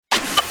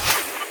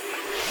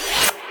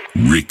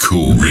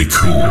Record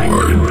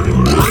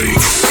break.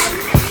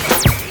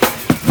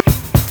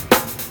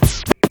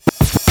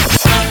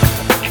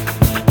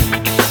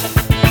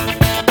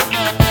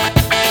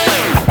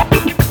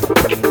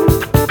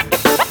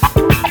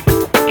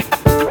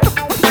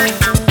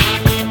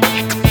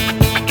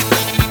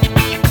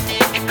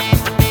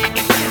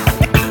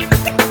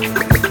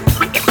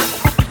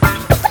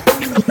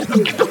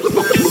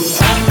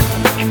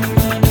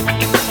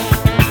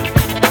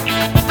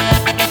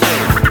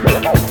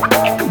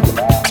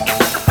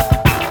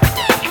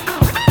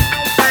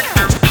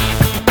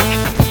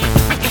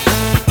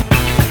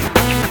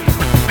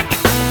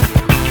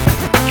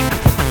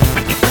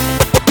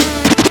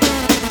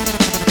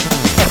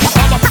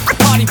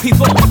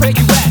 People, where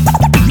you at?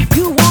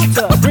 You want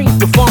to bring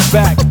the funk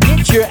back?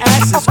 Get your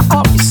asses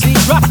off your seat.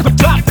 Drop the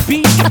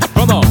beat.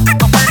 Come on.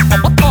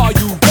 Are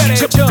you ready?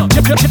 Jump.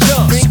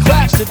 Bring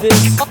claps to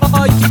this.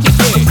 Oh, yeah.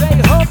 Say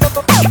ho.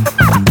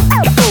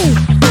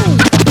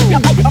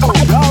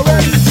 Y'all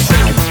ready?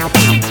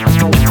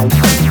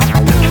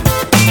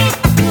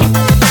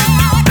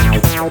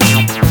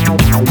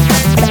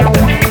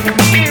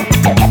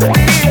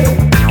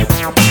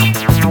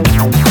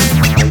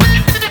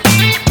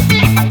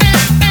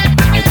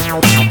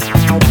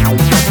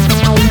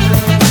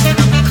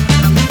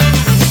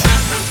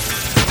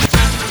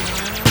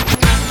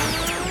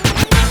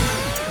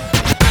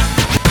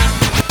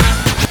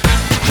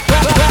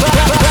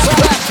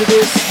 To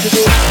this.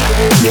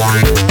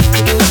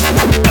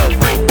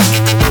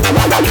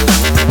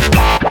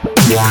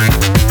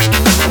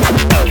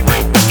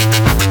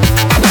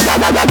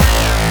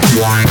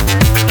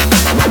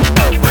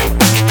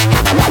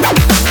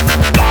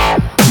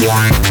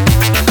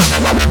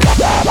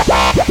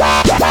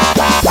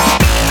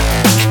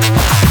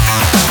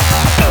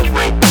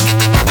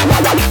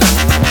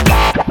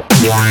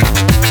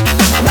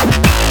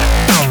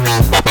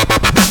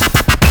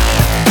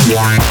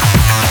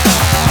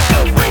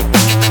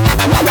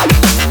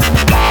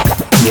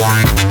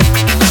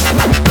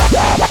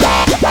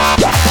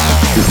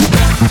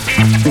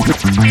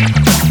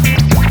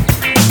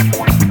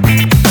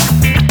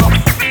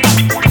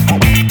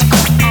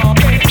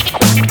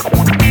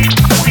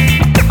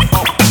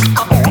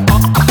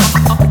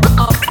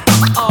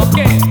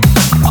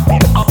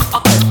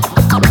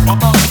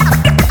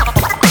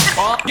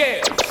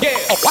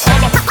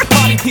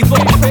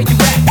 People, where you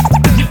at?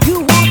 You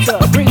want to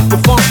bring the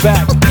funk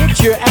back? Get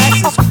your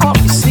asses off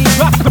your seat.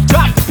 Drop the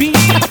beat.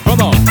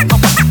 Come on.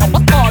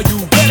 Are you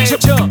ready?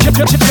 Jump.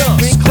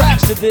 Bring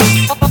claps to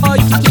this. Oh,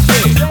 yeah.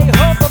 Say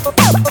ho.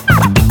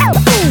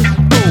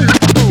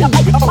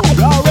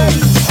 Y'all ready?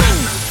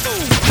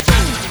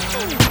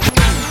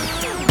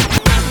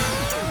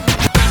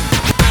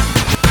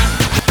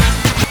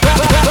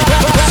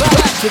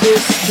 To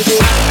this.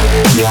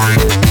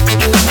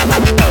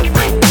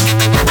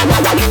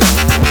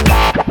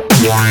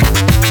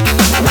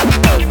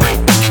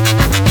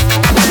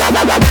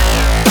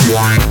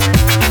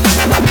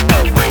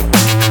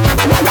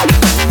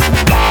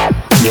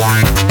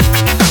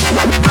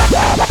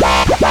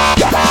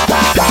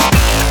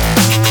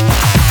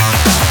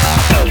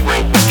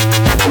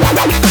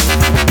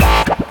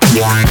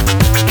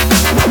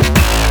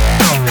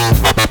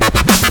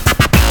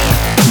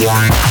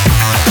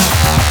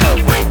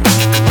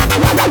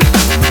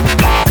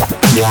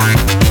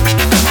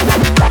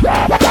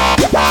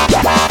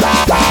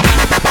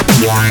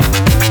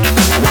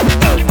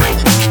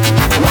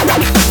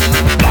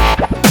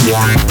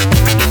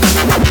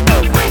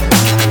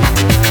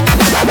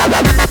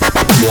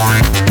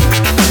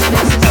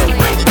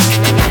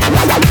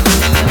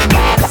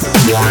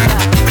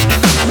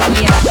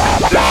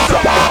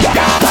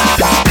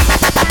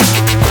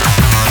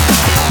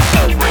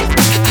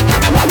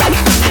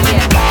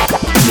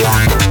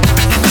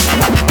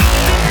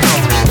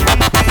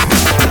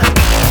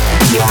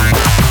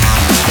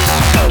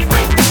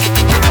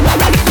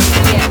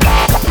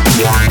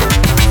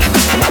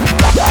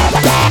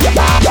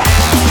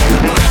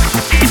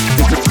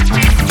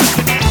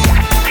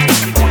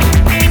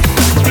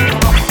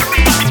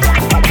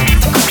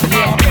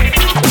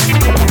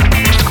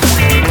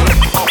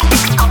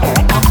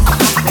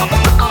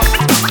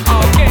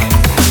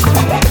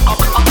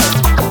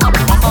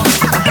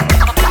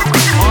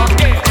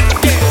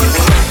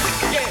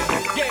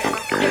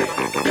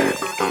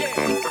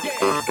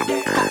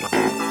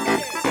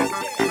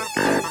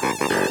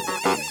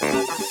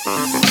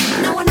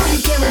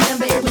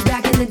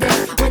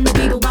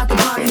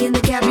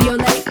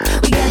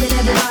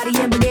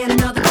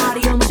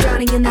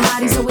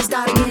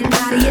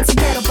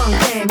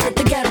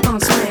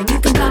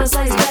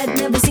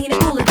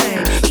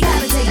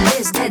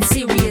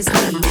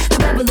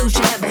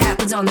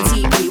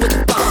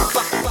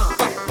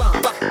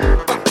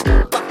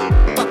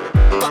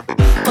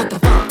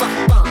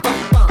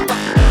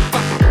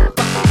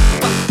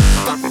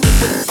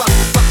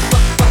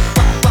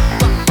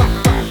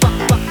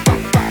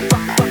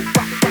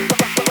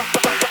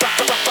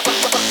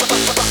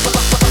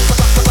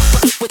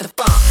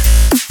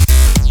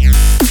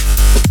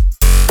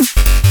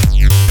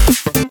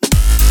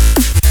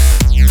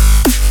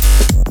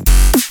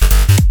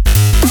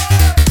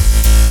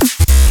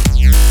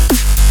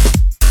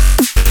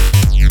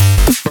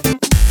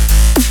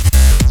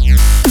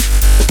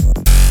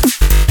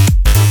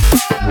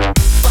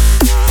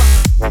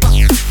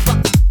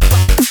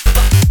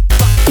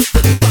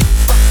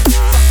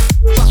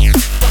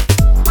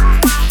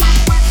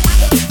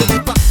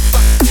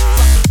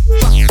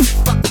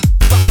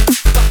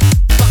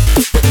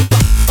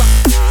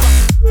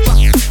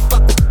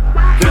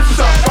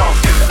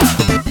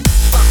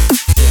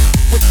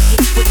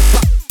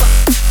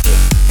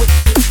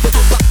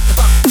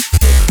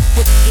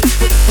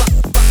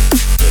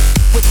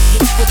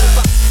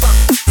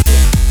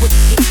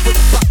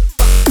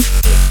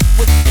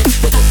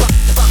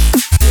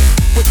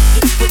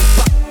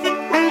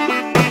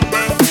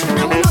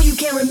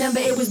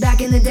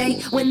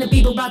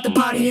 brought the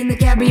party in the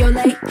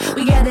cabriolet.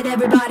 We gathered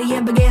everybody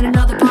and began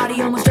another party,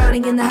 almost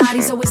drowning in the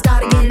hottie, so we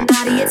started getting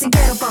naughty. It's a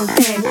ghetto funk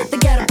thing with the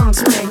ghetto funk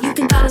swing. You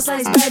can call it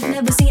sliced bread,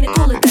 never seen a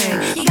cooler thing.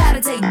 You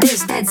gotta take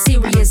this dead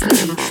seriously.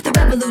 The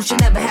revolution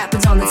never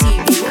happens on the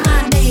TV.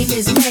 My name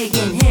is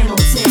Megan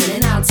Hamilton,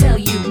 and I'll tell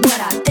you what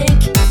I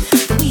think.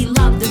 We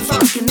love the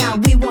funk, and now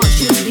we want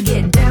you to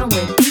get down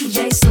with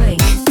DJ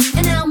Slink.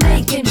 And now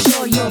making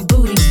sure your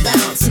booty's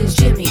bounce is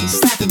Jimmy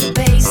slapping the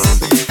bass.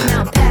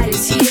 Now Pat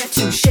is here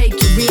to shake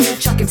your rear.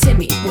 Chuck and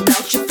Timmy will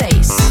melt your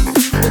face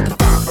with the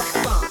funk,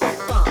 funk,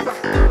 funk,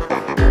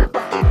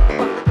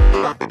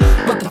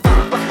 with the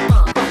funk,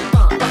 funk,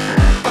 funk, with the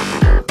funk.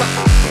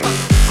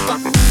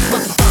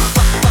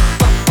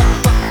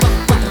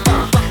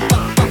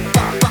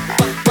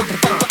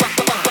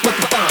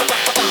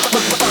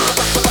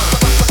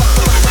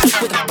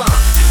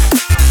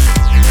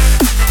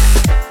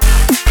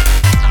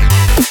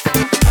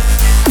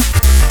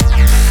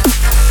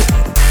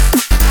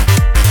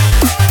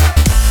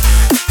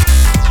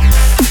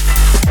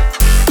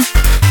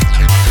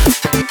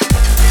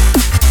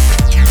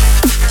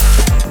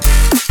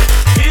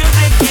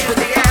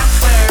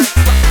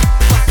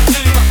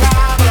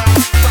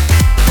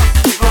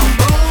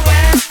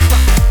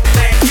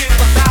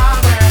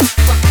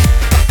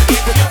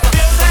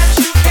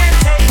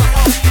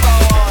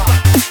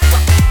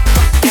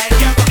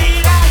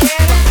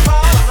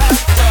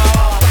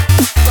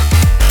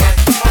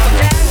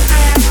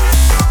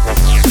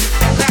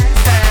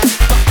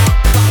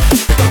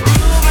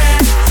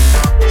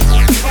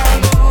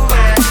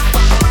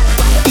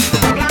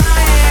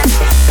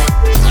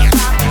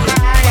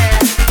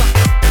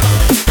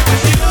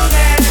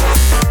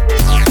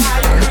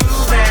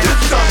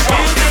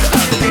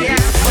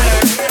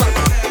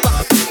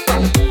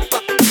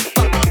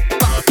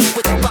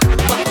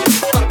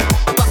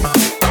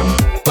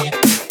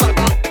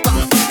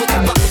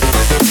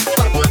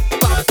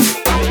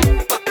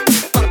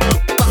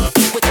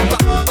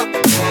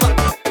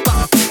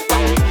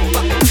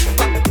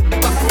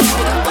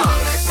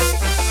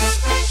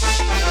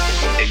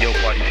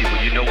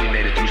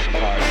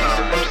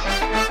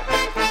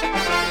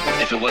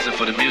 If it wasn't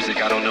for the music,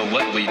 I don't know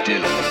what we'd do. You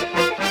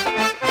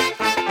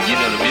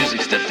know, the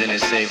music stepped in and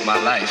saved my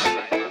life.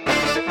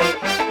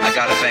 I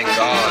gotta thank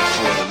God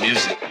for the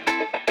music.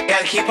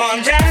 Gotta keep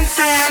on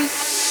dancing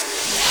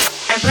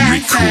and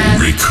prancing,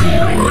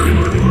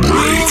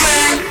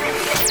 moving,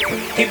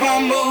 keep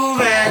on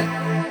moving,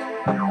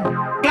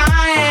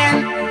 flying,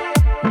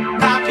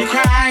 stop you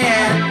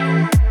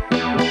crying,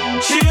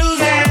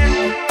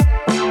 choosing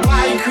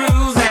while you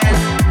cruising.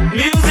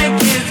 Music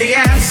is the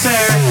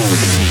answer.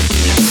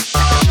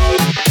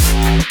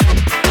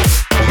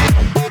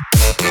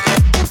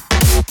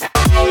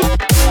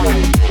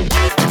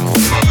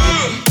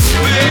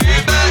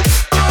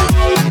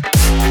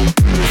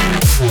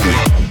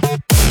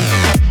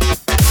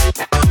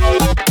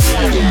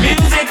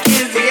 Music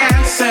is the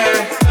answer.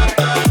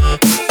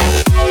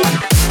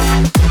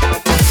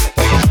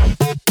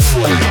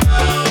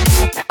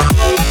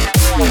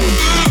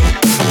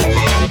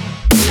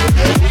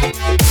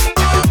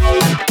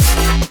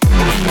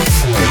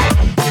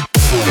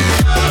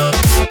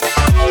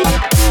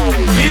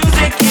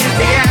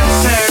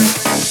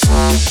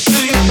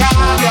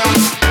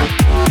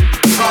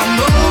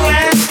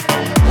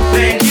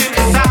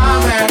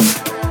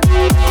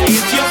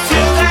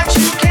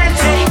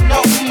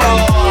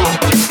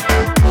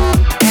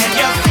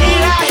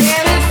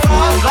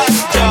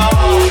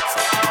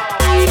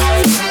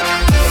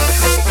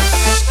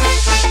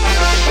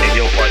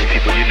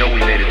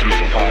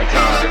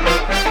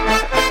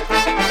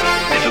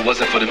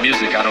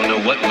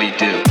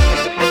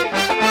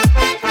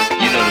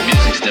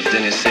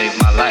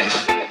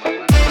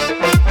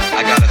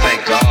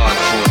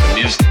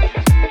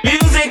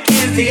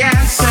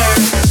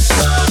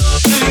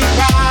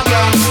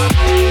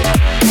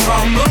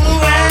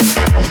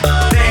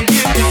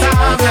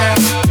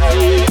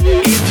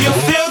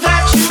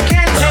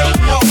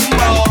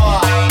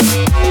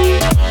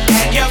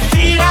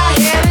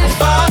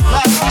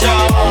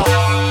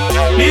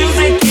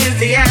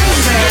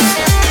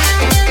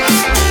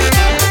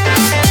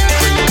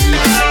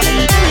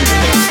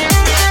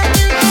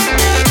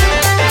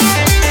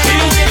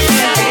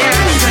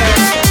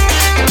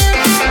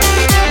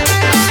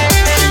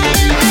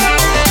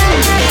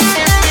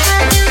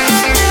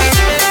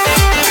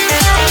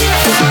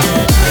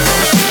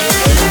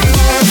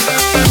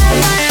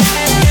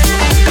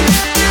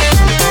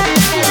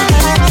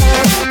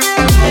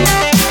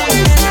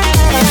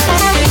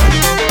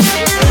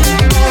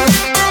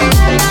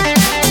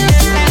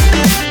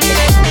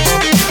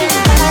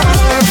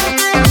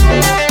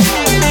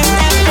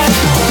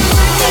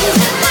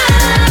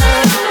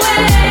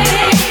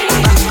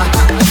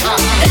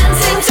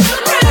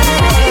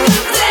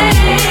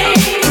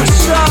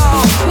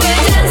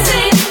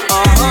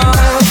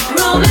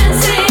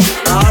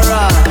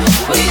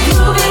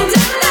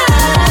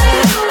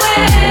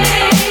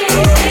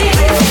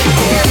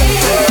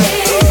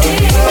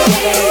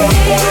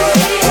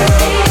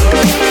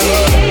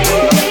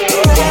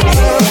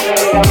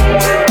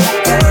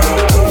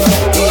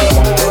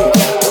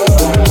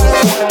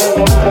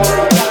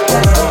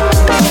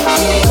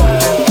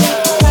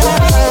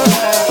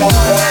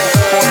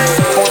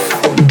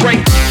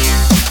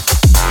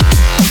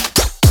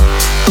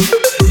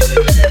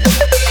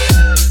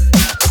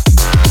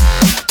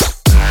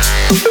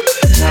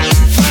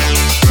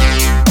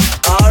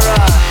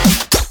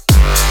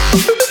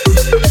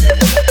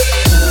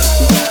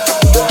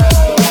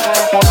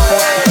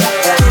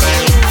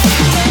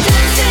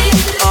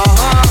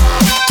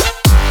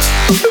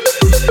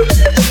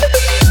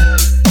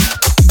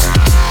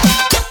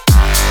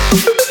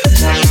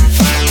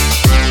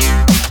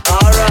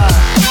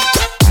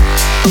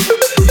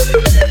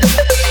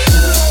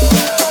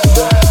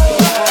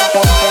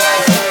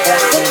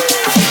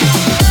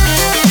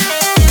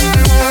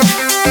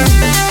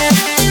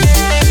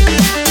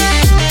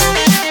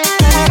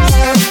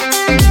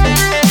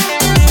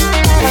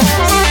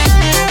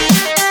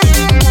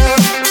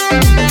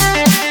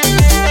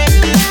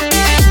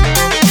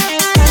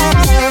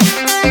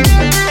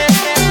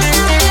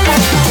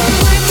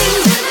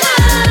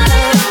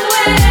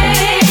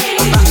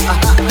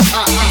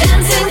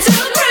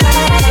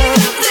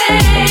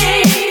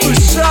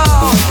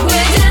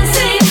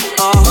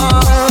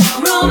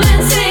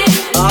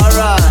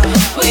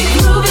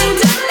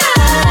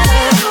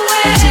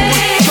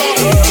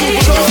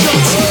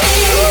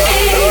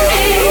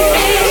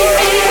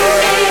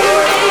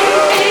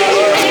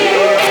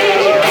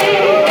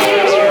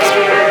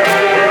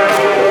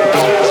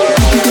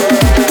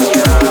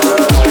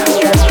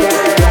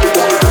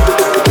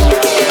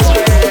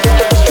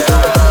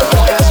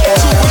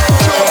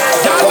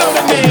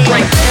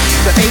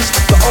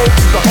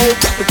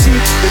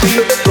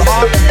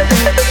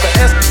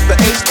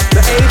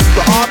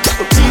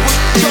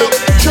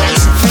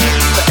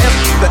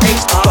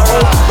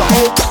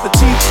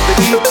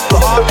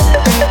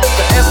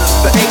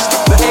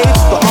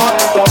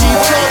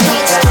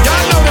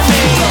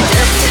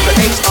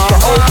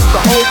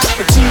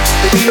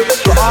 E,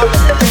 the R,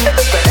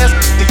 the S,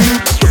 the U,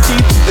 the T,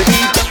 the E,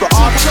 the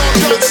R.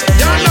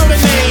 Y'all know the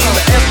name.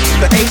 The S,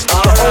 the H, the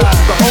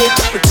O,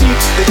 the T,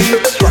 the E,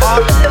 the R,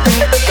 the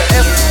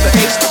S, the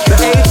H, the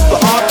A, the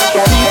R,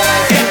 the T,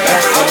 and the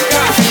O.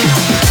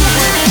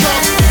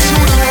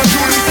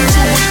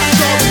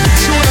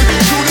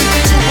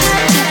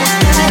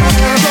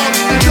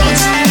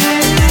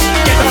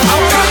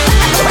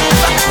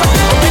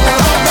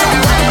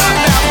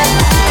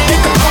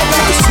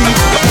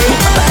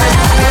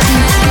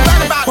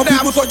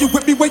 People thought you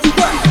with me where you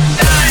at?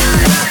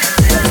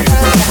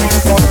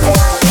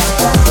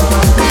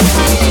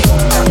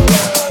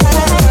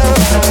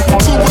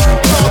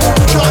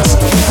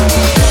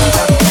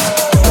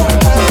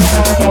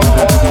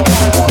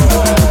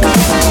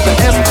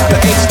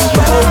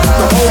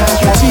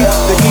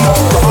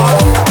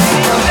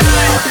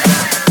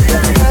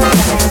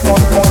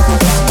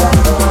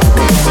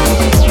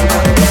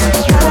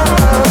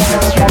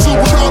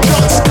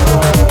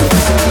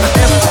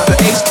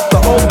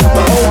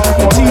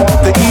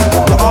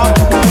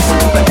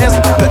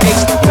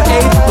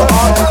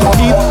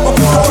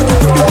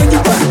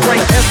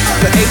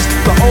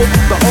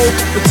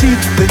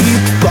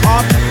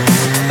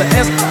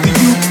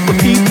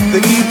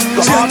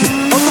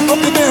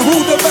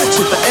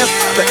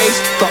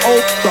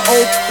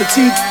 The T,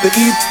 the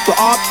E, the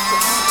R,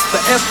 the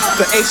S,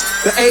 the H,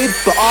 the A,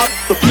 the R,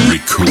 the P.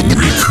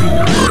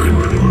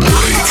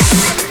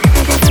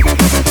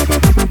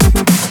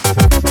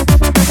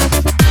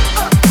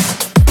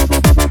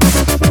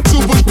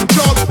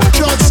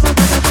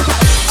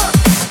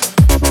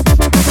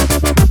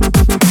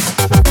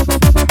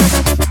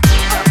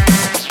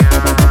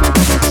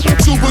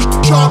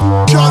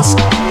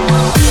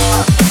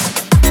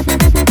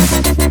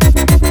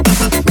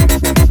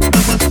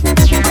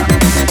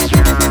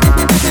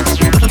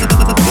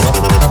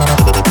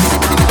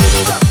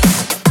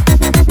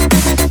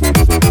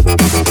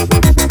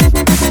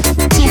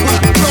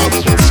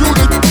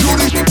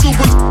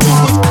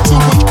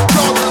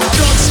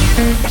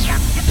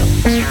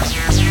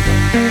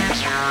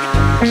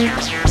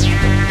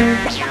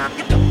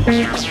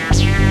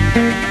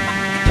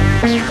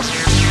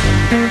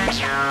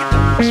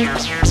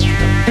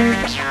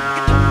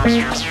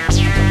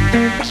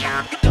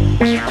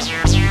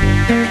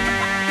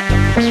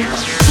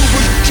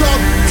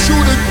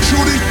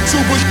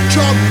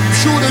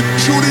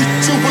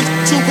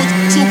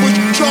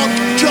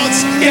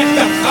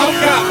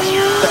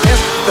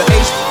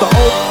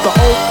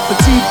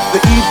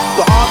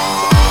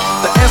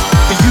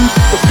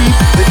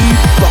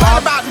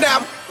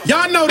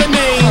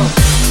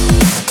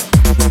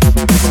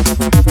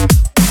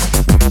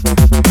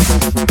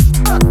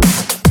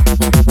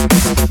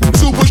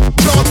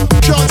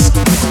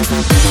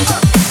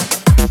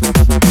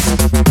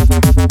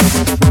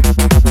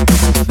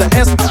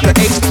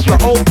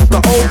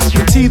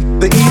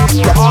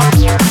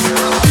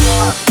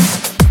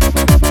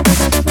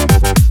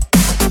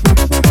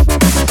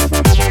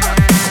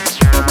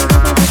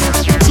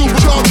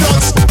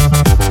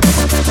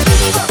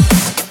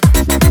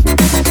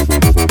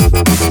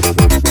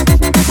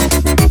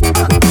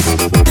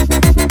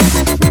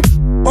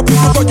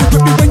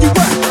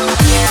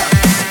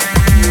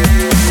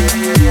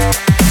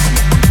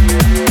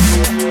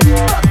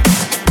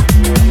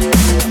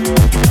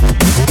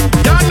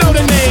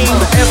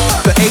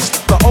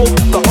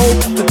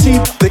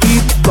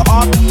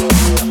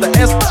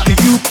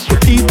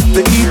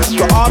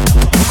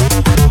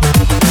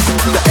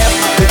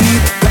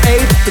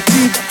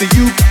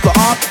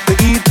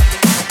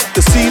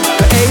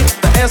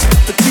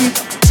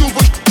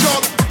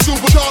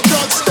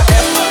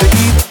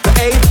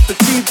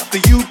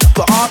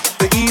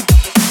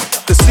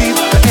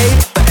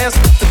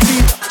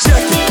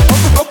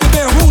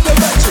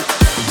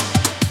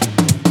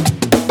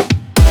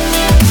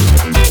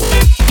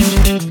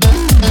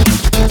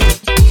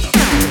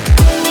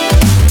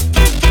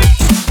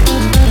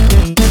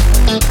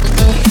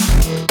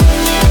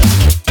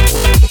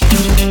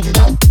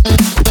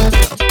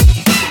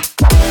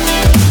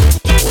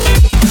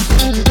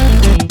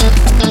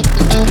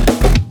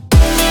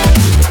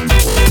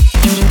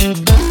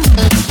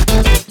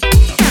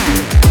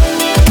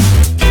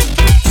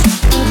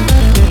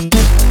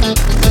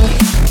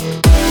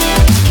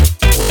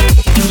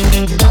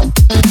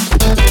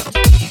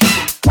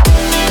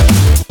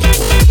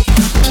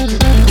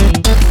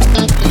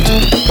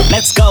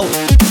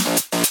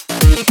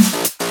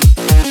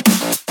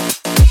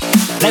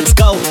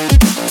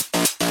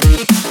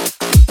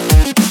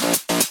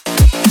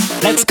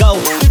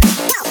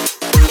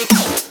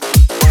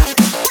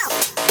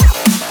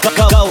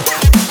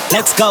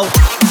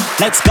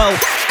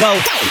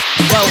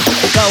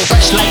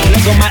 Fresh like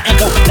Lego, my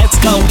echo, let's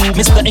go.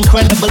 Mr.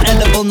 Incredible,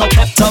 edible, no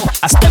Pepto.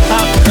 I step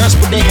out, girls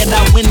put their head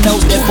out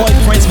windows. Their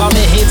boyfriends bow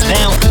their heads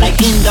down like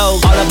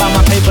Indos. All about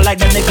my paper like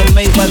that nigga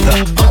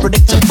Mayweather.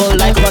 Unpredictable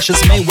like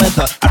Russia's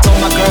Mayweather. I told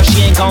my girl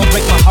she ain't gon'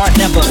 break my heart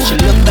never. She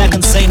look back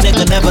and say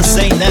nigga, never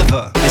say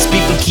never. As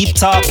people keep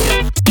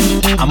talking,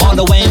 I'm all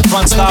the way in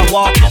front, start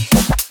walking.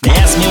 They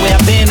ask me where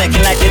I've been,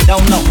 acting like they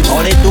don't know.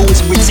 All they do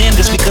is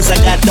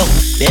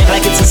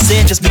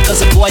saying just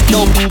because a boy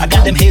dope. I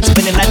got them heads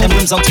spinning like them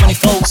rims on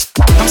 24s.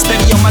 I'm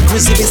steady on my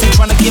grizzly, busy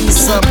trying to give me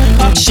some.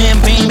 Pop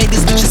champagne, make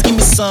these bitches give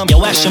me some. Yo,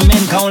 ask your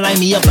man, gon' line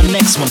me up the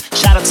next one.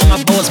 Shout out to my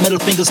boys, middle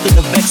fingers to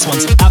the vex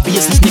ones.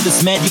 Obvious these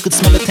niggas mad, you could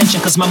smell the tension,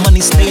 cause my money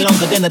stay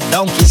longer than a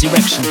donkey's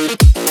erection.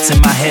 It's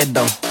in my head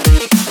though.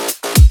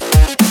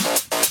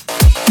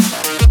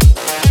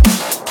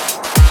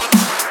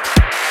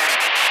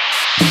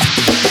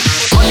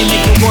 Money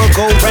make the world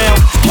go round.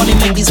 Money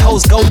make these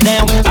hoes go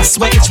down. I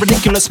swear it's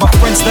ridiculous. My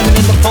friends standing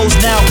in the pose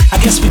now. I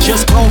guess we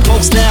just grown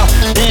folks now.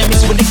 Damn,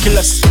 it's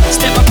ridiculous.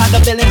 Step up out the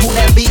building, who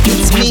that beat?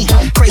 It's me.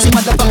 Crazy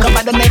motherfucker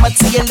by the name of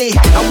TLE.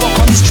 I walk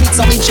on these streets,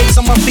 only J's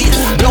on my feet.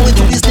 Blowing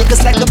through these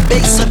niggas like the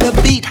bass of the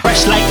beat.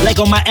 Fresh like leg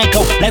on my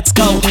echo. Let's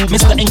go.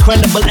 Mr.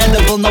 Incredible,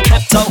 edible, no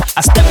Pepto.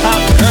 I step out,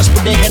 girls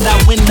put their head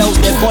out windows.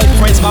 Their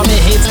boyfriends bow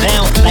their heads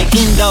down like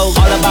Indos.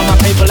 All about my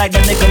paper like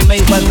the nigga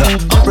Mayweather.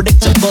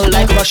 Unpredictable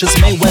like Russia's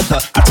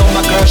Mayweather. I told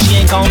my girl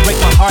she ain't gon' break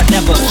my heart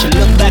never. She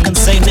look back and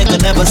say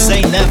nigga, never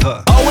say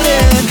never. All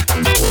in,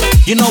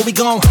 you know we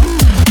gon'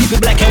 keep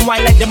it black and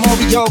white like them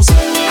Oreos.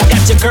 I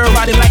got your girl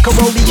riding like a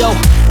rodeo.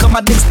 Cut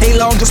my dick stay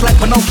long just like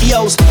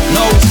Pinocchio's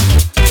nose.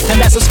 And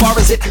that's as far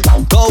as it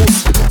goes.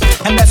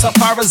 And that's as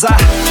far as I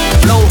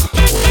blow.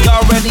 You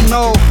already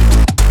know.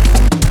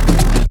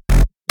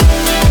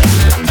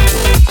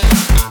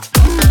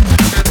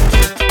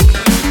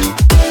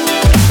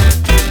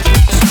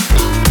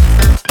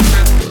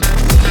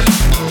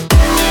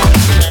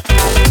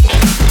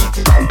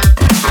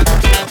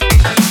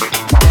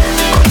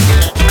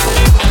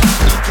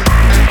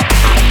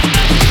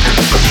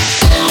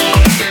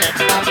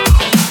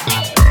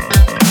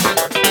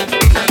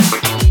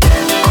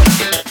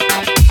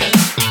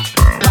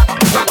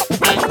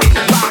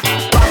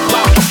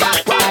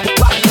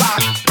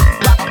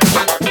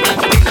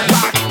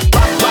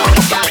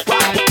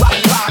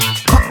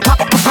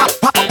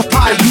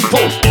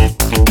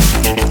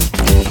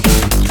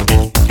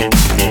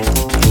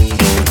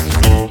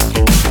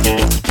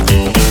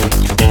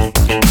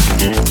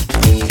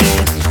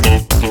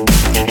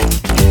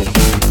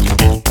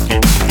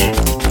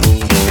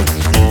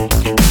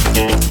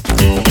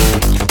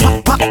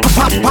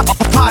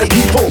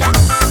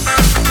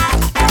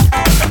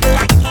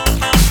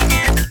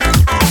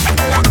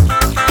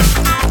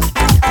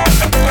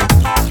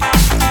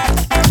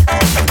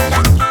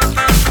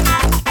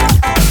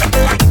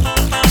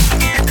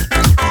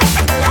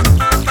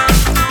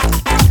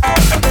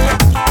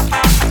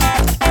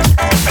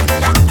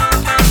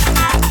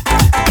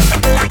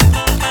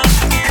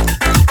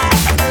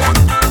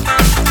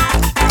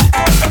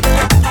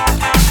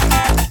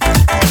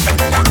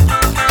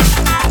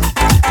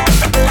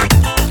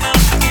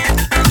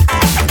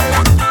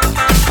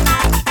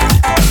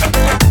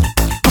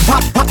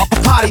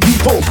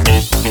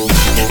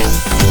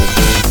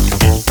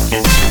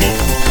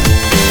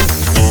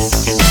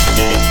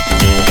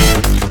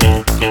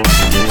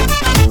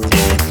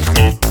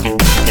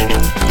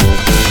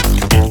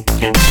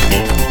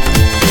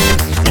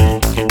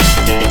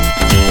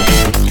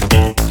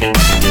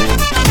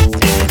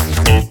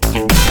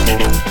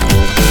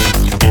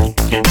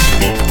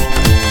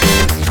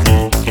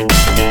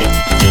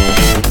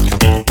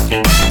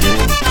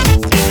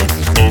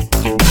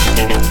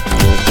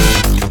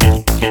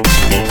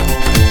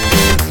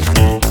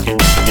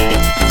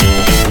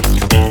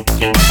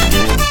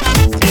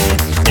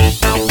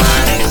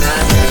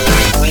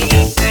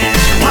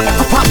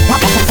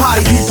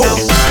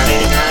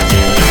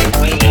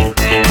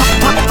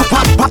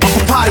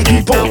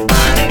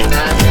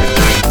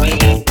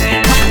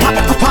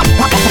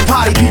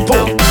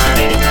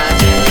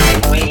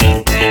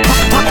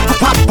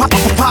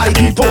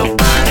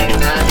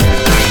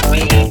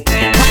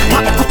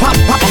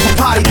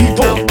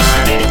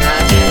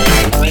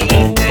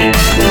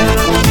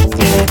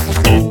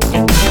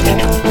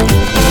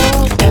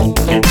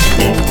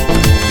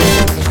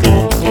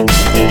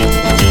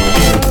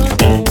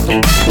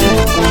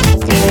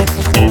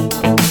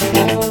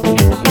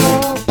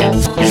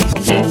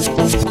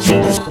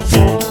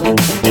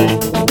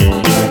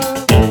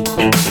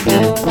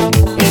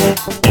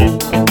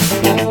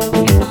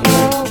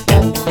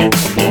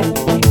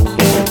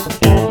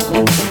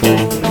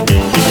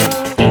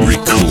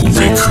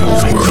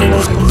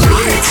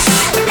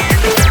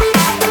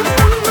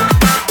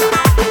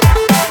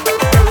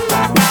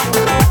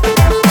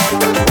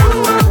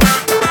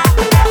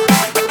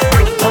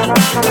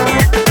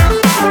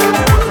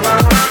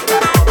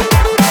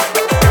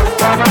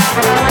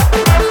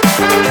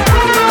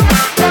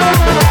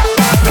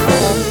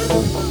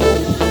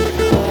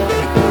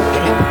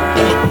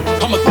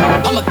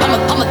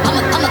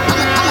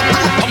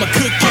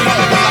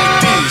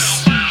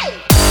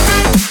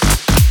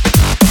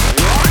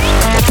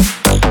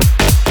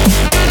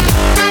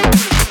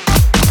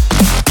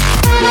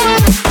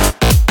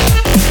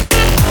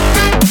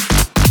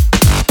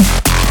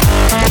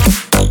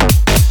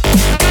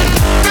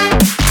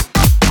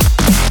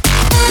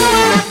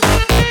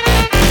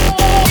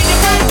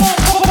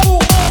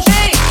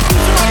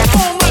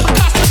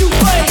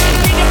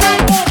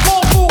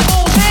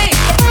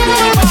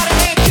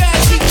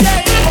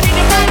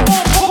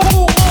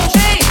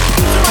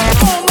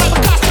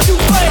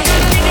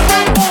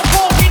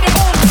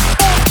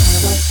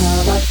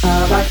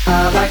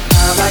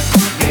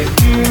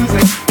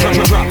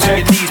 Drop to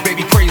your knees,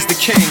 baby, praise the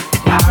king.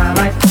 I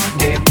like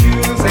funky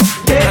music.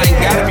 I ain't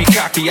gotta be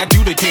cocky, I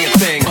do the damn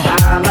thing.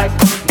 I like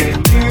funky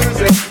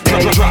music.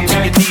 Drop to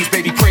your knees,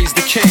 baby, praise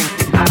the king.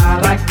 I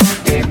like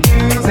funky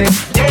music.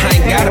 I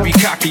ain't gotta be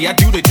cocky, I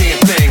do the damn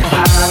thing.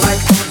 I like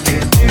funky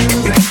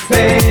music,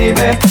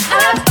 baby.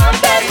 I like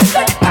funky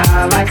music.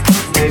 I like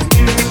funky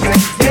music,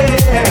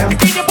 yeah.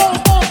 Bring your boom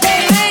boom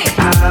baby.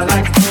 I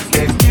like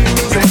funky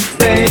music,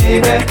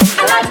 baby.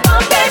 I like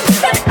funky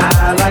music.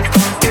 I like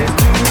funky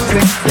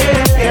music,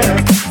 yeah.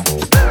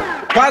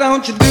 Why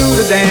don't you do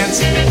the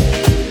dance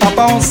up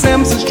on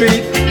Simpson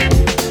Street?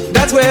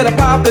 That's where the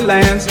poppy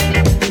lands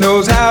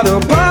knows how to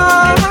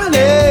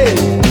party.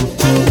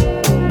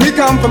 We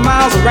come from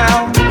miles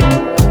around,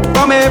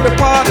 from every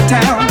part of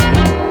town,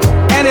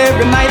 and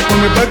every night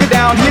when we bug it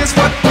down, here's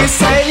what we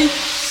say.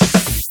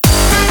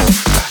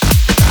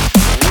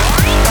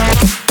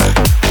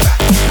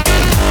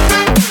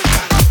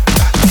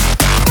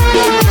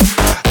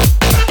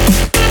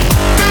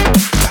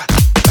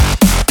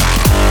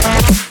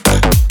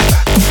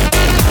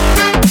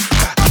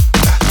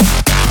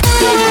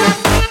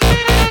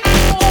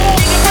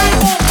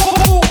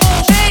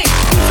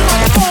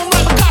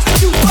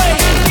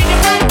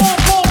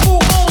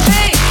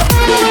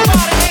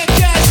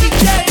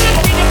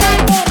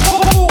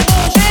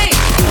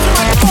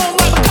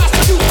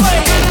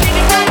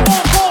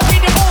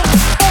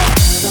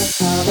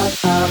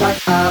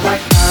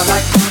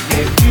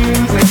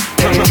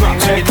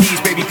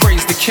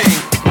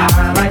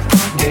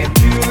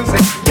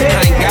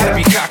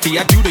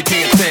 I do the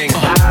damn thing.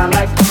 I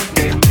like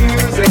funky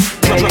music.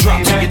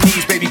 Drop to your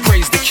knees, baby,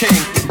 praise the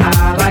king.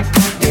 I like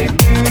funky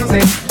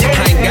music.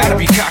 I ain't gotta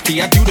be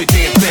cocky, I do the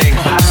damn thing.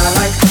 I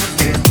like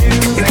funky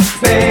music,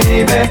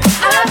 baby.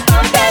 I like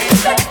funky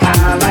music.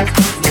 I like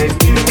funky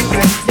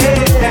music,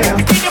 yeah.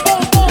 Bring your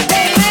boom boom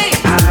baby.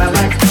 I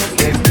like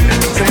funky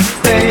music,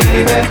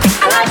 baby.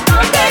 I like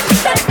funky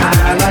music.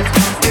 I like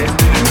funky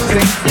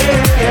music,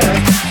 yeah.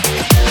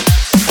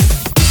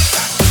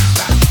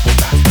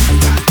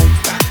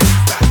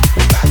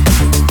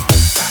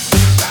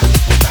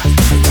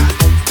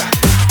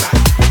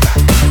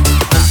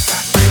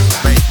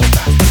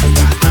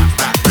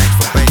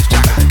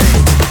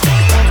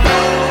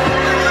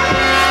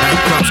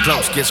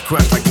 Gets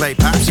crushed like clay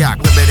pop shock.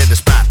 Limit in the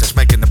spot that's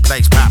making the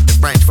place pop. The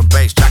range from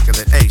bass,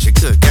 chocolate, Asia.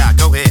 Good God,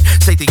 go ahead.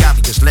 Take the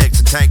obvious legs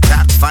and tank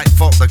top. Fight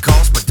for the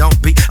cause, but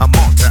don't be a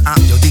martyr.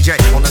 I'm your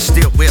DJ on the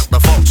steel wheel. The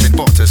fortune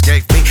porters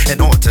gave me an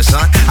order,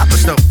 son. I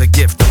bestow the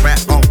gift to rap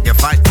on you.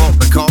 Fight for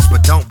the cause,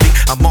 but don't be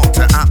a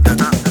martyr. I'm the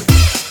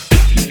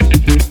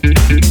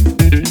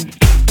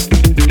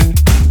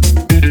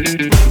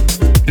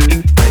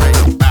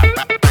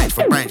range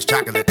from range,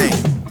 chocolate,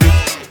 Asia.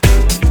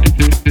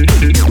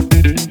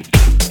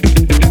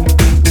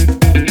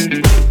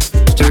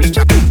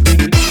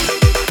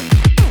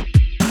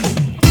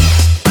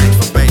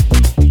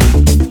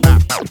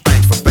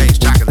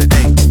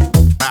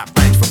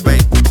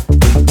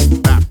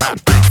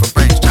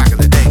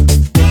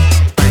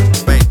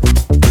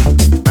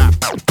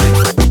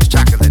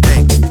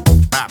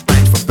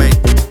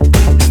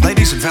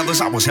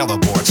 I was hella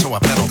bored, so I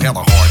pedaled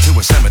hella hard to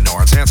a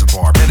seminar in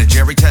Zanzibar. Ben and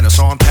Jerry, tennis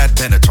on, Pat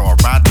Benatar,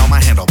 riding on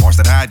my handlebars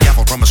that I had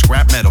gaveled from a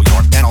scrap metal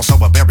yard, and also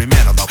a berry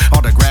manilow,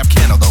 autographed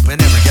cantaloupe.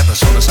 In every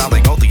episode of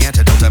Solid Gold, the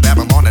antidote to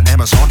Babylon and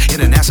Amazon.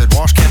 In an acid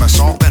wash,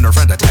 camisole, and her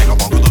friend to tag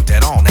along who looked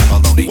at on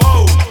abalone.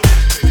 Whoa!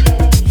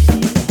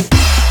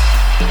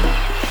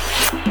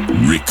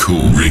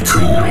 Record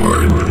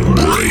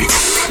break.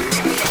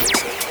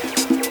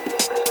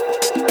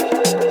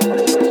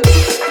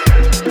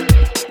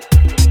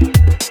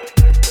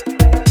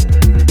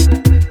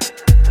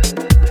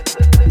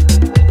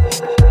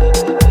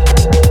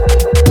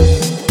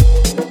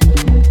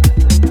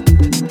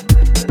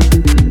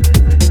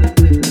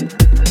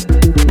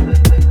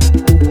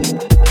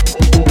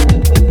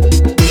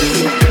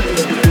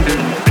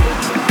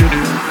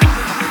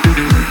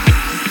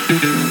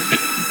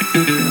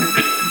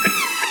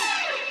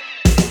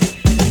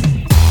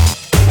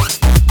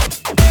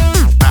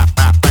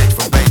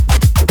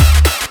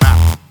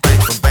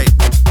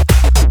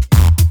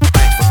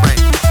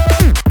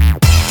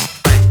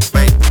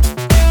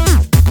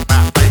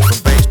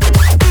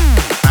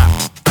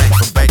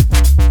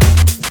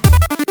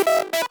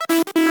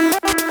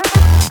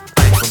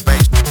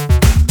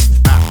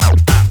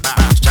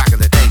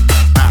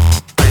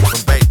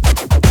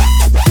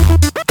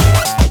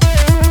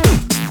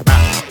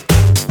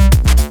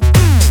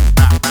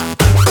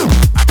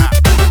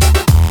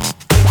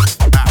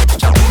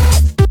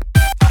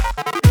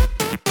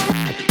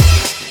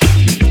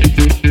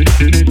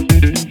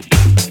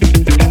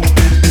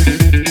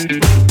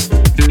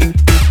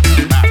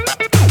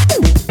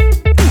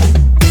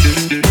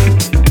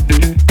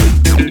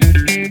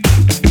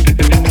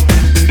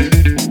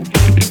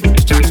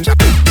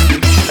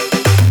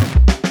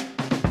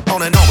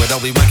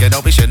 Obi-Wan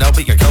Kenobi,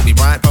 Shinobi, and Kobe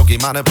Bryant,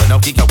 Pokemon, and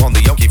Pinocchio on the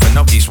Yoki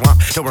Finoki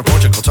swamp. Tour in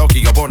Portugal,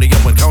 Tokyo, Borneo,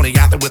 and Coney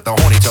Island with the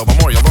Horny Toe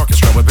Memorial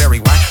Orchestra with Barry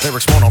White.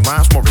 Lyrics born on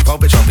rhymes, Maury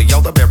Povich on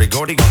viola, Barry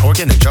Gordy on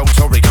organ, and Joe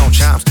Torre on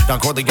chimes. Don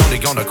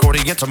Corleone on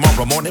accordion.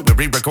 Tomorrow morning we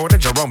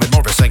re-recorded Jerome and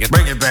Morris singing.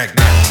 Bring it back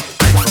now.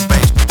 Bring some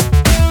bass.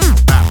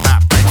 Bop,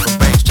 bop, bring some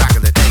bass.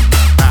 Chocolate cake.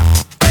 Bop,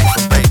 bring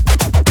some bass.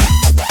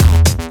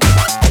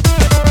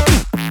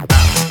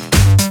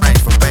 Bring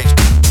some bass.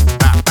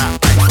 Bop,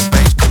 bop, bring some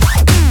bass.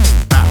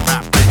 Bop,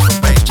 bop, bring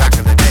some bass.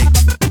 Chocolate cake.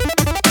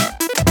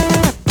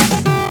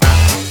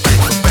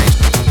 Bring some bass.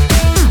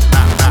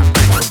 Bop, bop,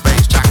 bring some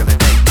bass. Chocolate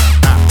cake.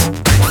 Bop,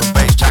 bring some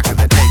bass.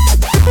 Chocolate cake.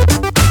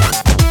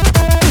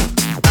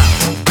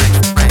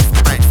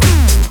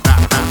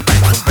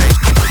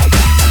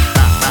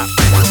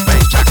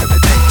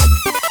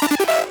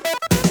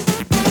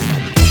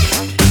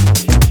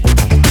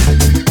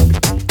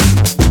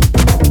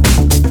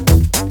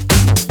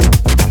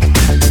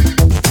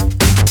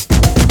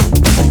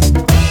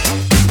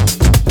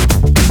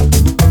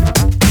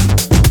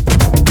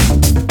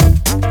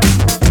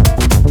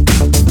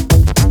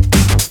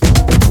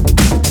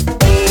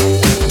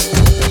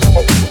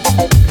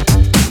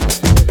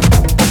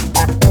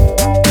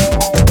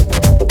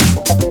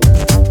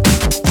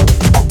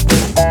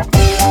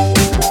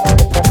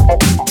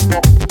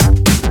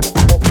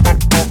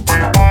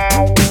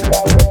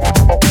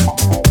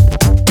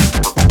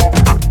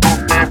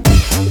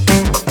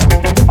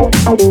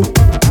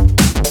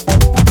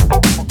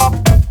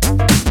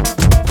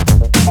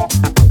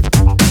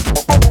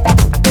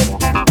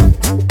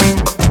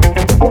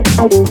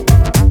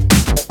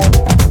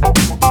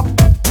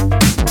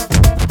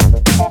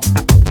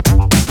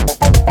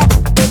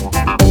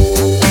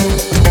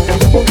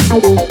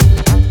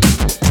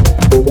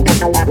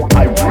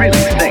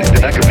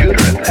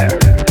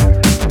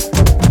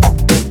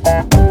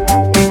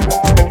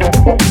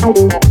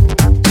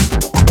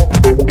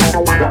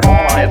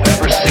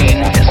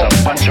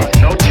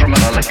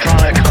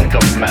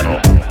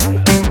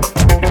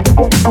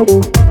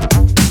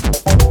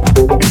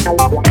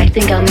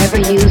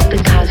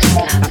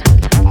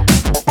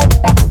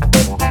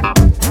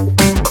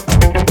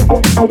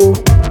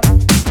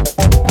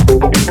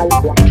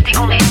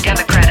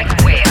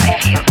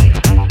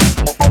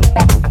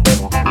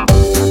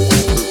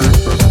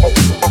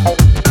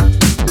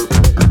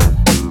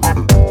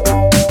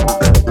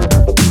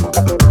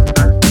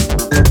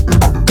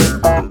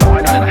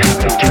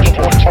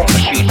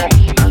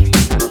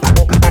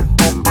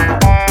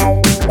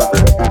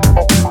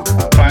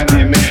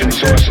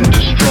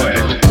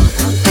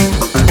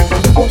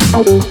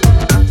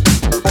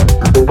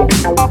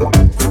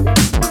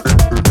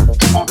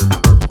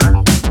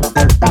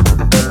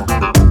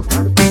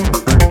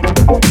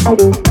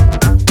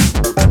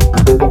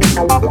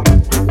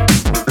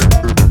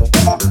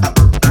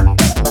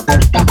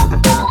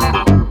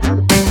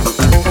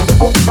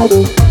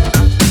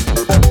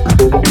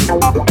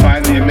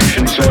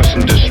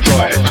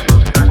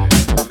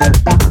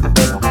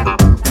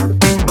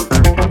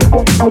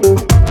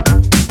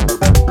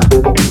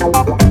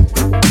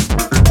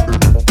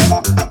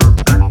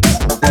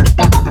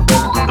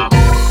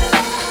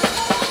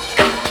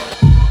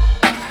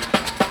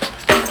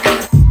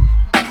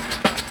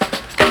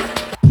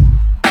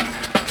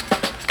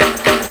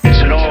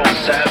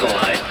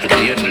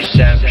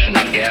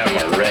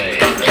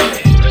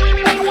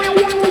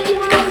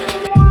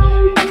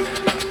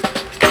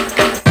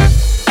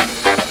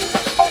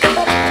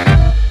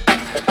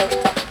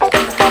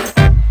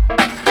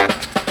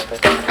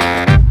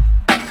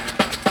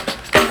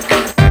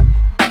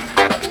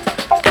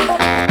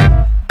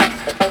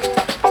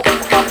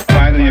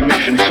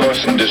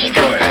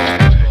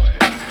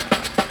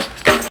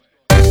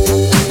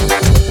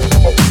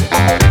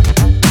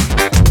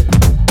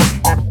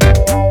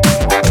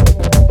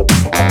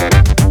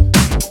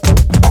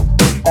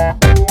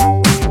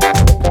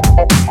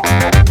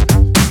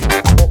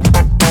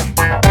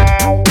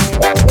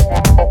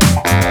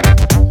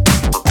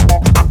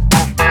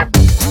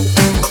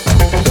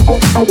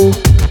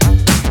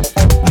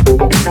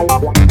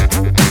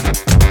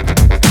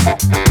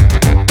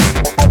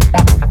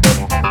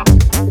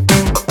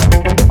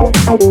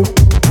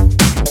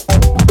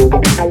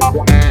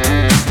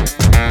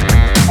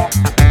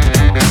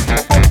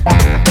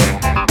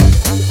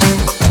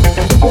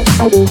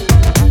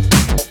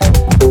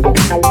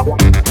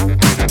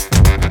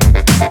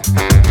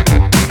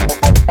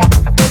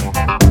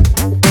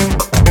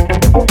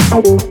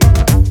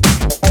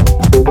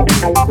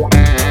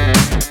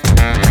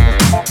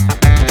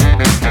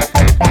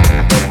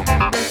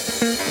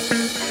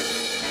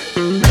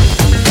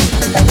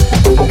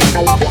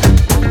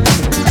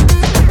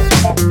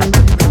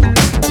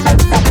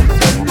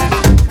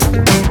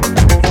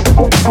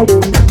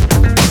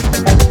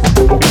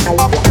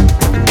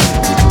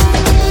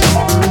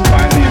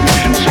 Find the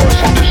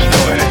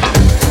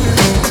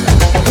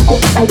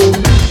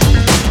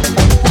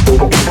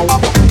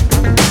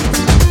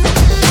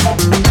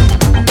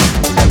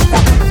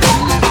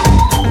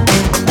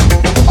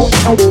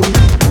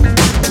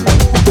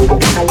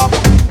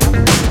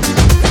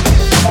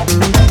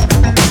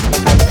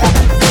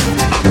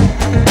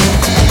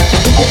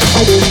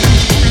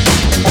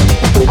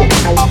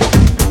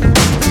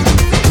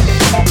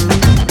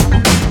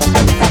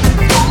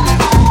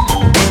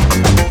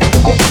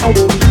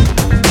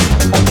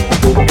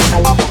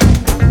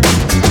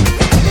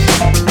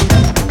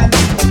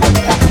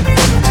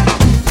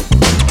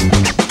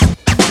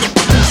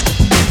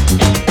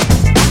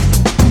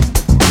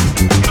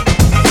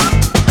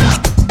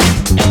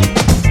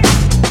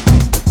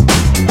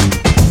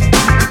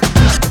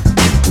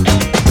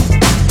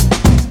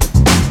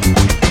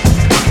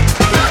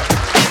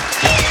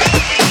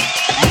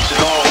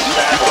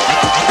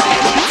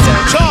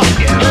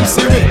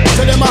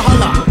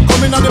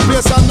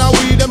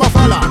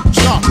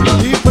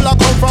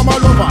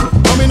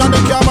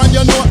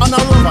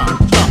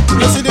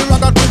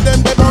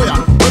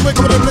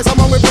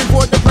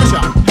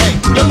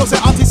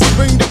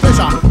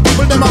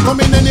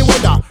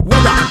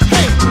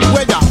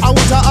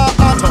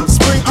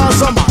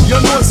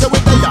know say we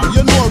there.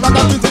 You know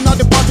ragamuffins inna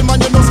the party man,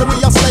 you know say we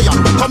a slayer.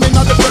 Come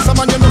inna the place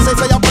man, you know say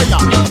a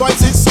prayer.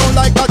 Voice it sound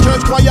like a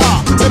church choir.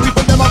 Say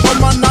people them a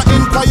come and a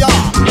inquire.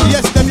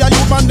 Yes, them ya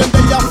you man, them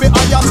they a fi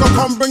higher. So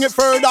come bring it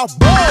further.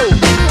 Bow.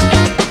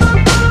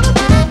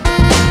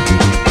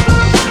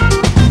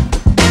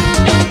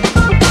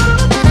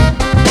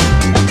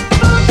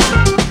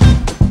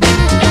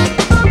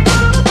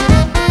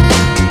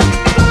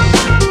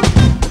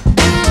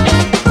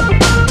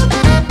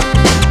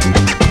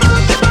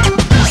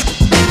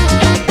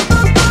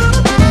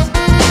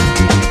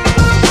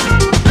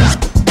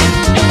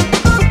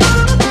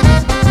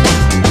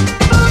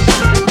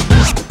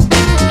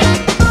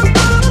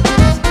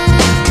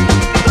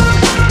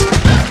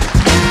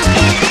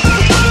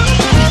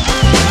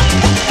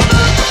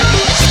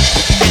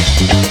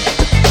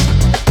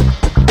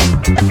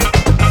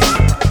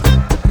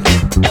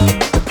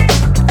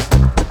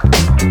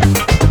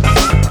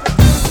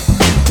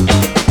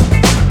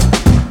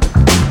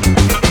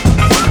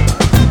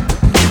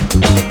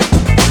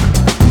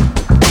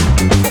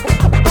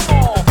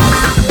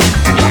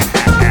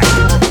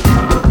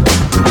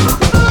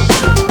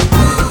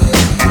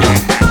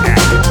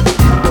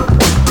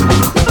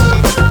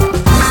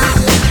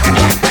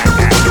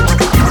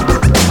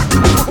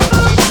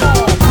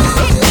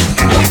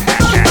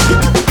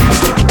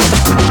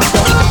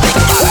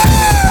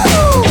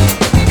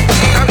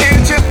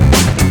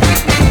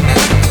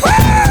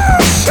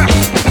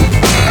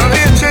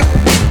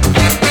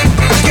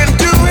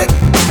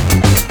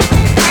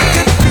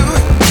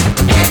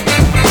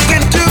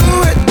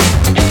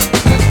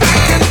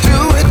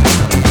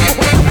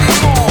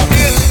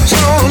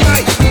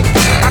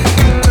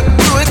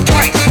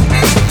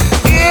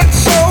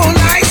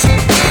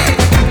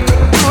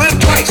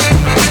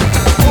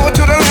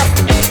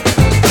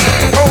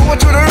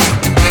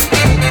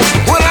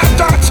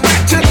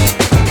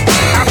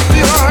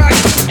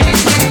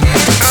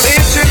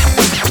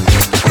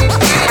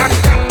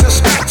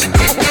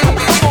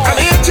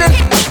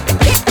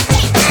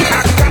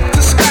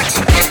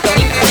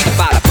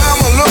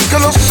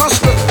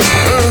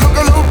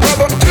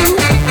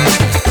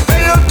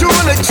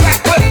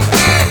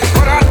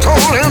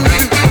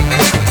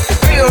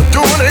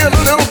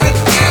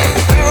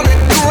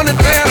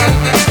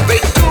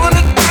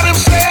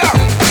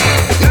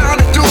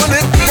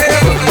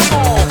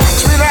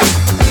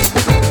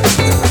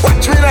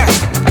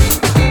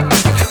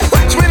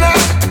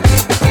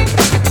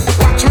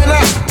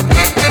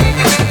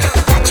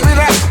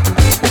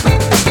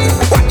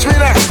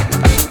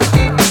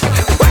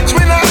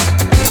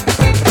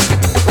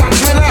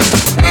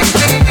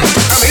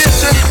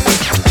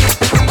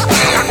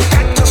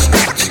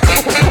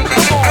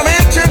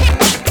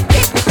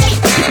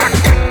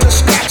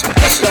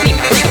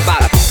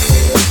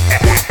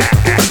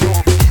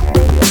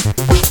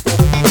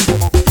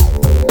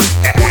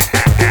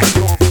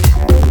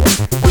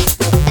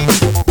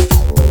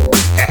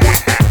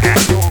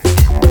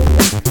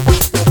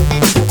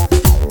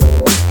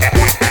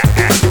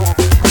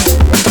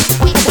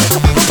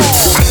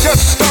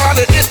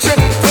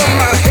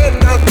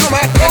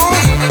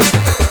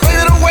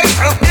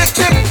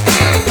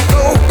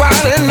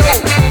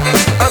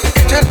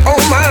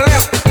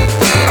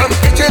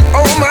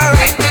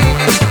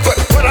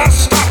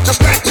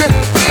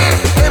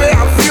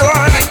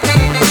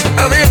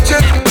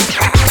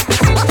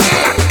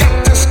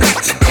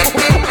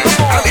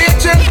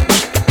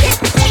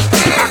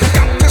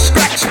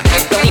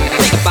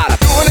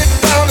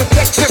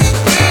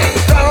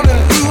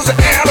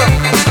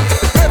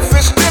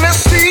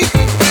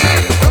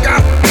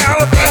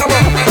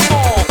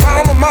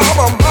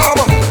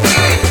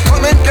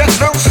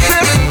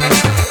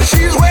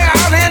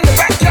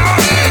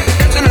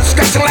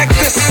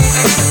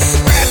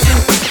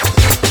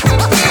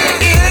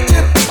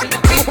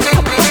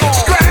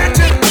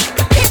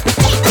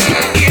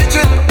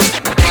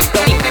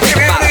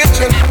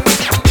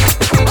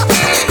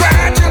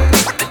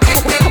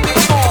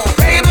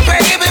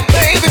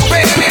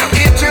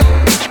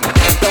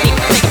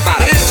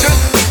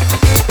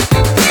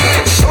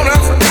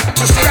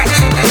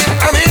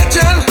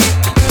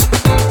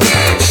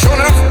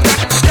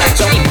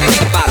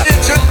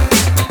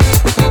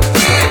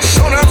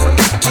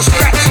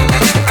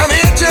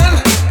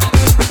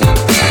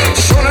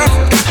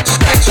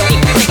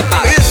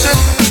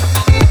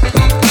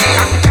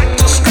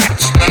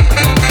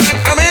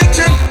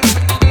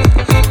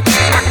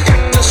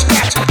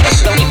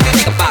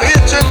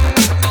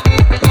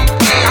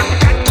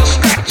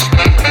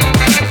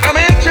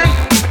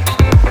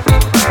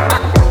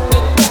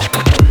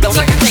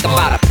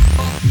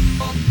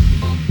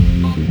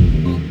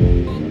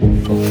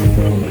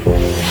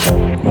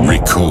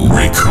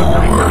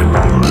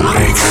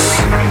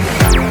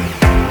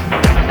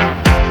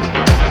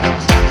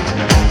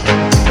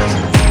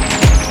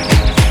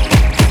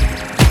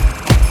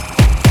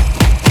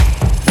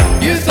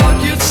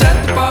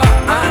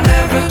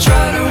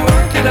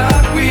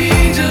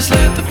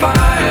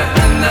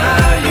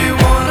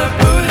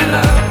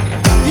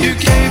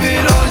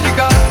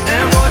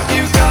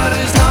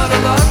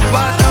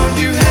 Why don't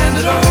you hand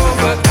it over?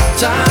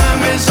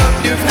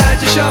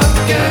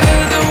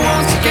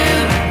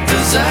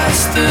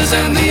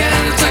 cause in the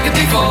end it's like a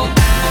default.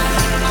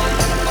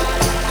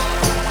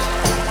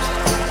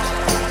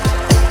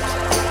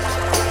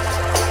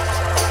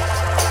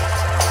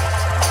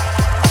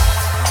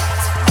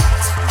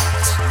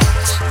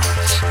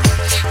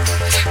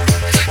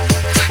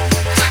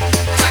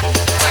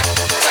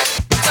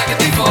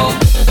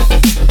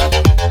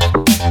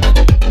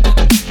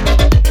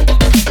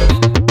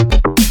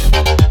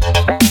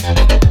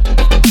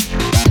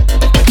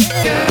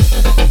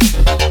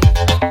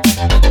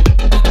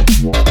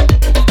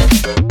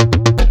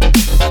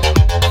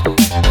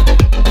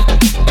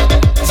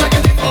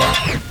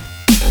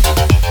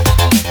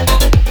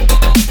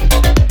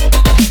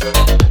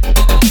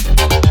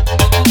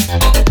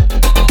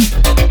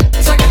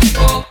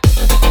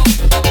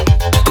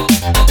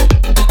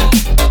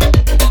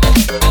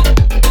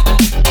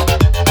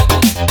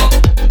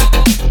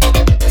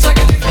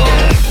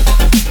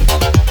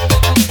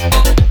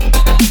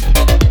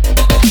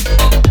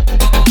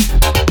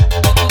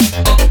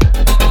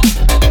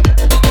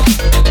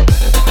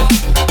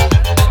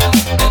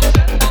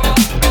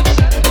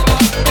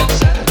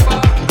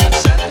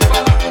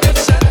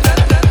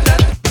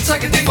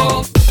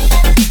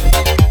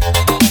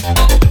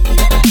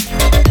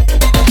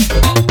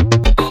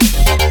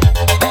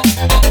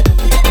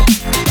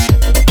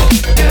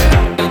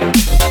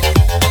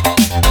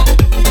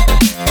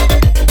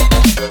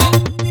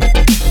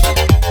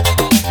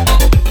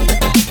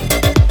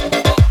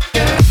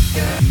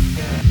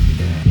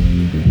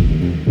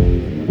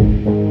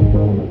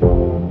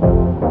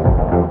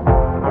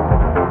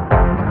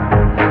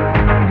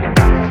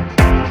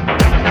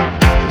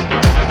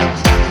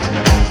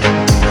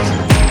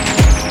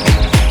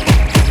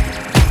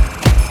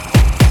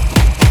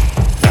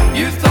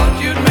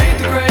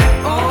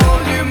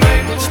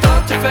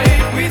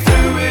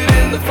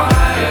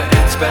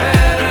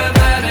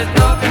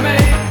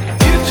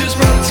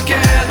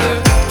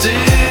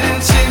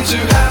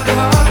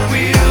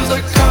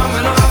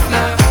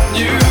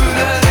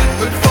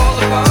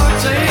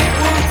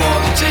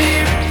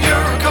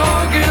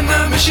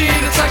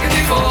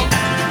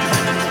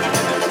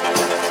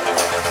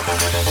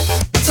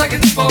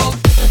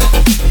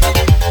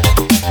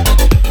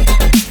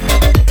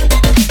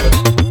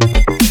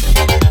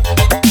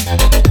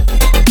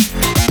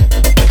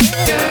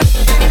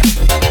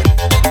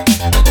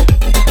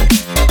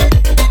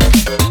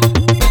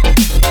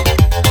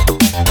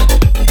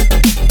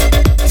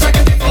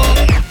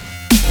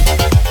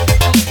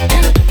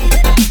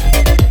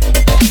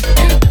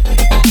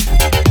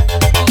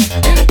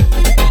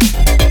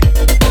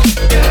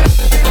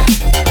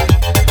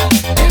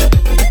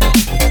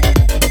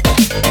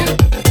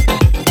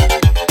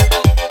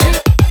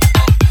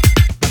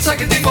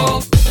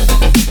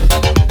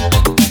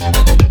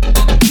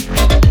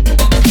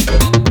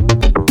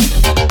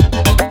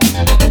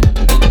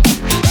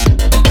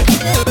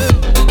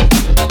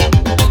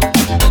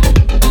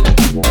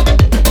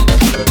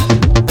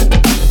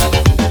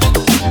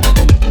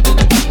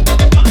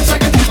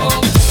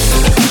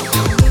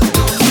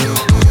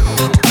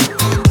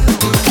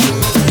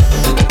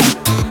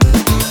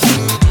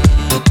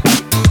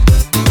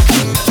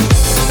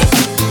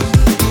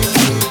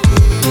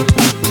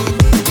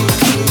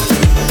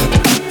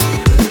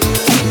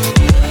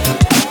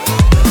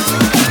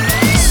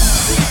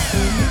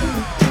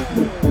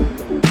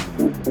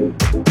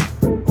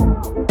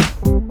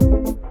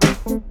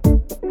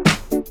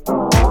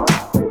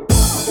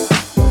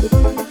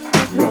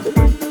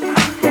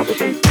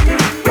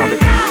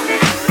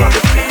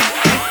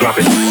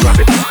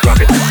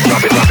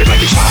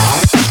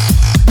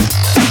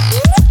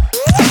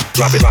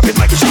 Drop it like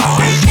it's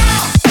hot.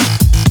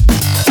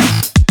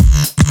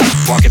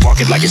 Walk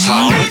it like it's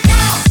hot.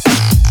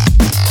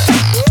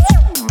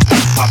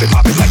 Pop it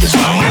like it's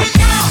hot.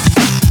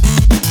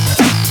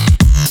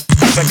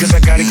 Cause I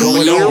got it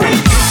going on.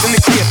 Pimps in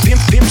the crib,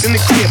 pimps in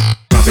the crib.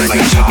 Drop it like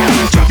it's hot,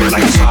 drop it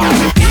like it's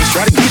hot. Pigs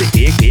try to get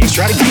it, pigs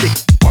try to get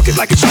it. Walk it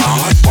like it's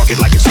hot, walk it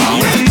like it's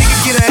hot. Let a nigga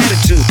get an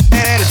attitude.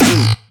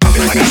 Drop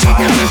it like it's hot,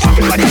 drop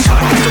it like it's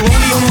hot. The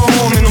rollie on my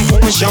arm and I'm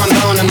pouring Sean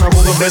down and I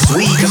roll the best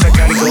weed cause I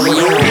got it going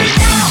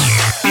on.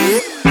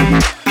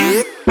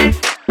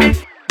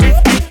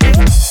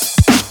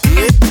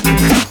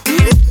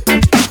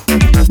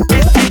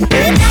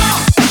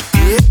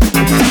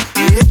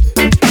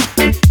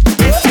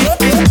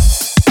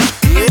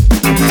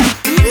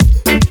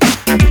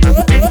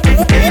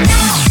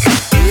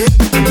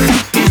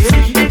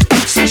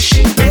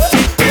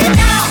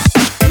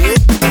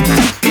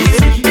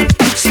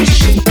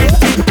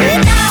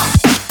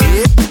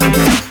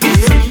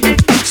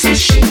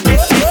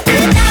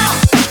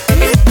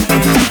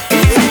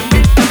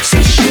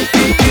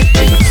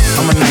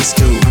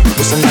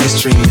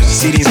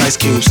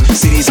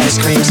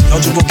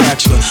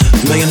 bachelor,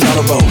 $1 million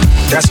bow.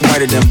 That's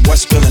whiter than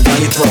what's spilling down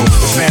your throat.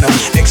 The phantom,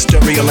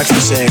 exterior like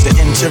fish eggs, the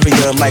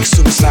interior like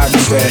suicide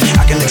was red.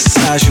 I can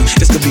exercise you,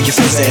 this could be your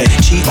phys ed.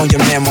 Cheat on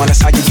your man, man,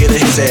 that's how you get a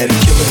his head.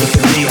 Killer with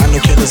the B, I know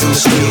killers in the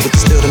street, but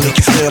still to make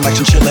you feel like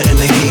chinchilla in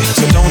the heat.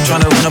 So don't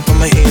tryna run up on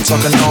my head,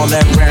 talking all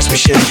that raspy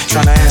shit,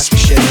 tryna ask me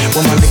shit.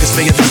 When my niggas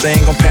figure this, they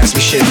ain't gon' pass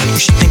me shit. You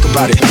should think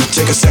about it,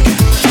 take a second.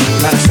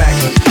 Matter of fact,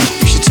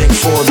 you should take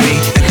 4B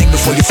and think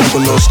before you fuck a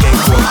little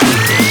skateboard.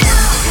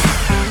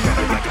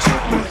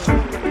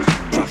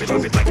 Drop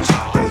it like it's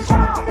hot.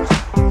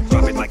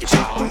 Drop it like it's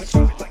hot.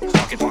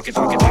 Walk it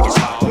like it's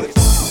hot.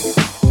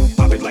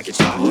 Pop it like it's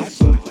hot.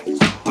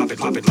 Pop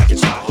it like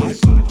it's hot.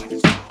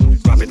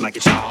 Drop it like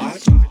it's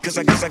hot. Cause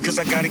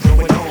I got it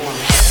going on.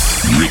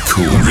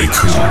 Record, break.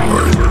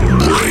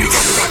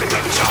 Drop it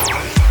like it's hot.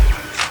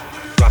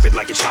 Drop it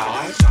like it's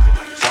hot.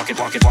 Walk it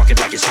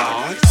like it's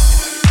hot.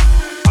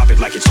 Pop it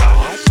like it's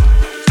hot.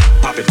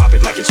 Pop it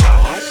like it's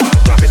hot.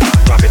 Drop it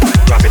like it's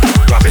hot.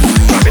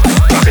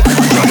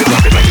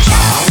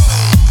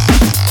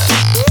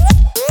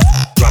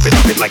 Drop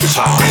it like it's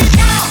hot.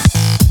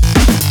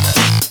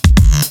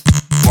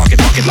 Walk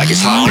it like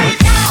it's hot.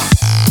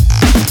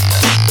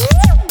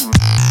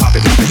 Pop it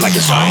like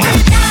it's hot.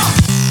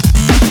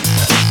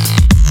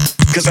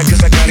 Cause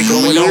I got it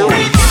going on.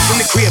 Pimps in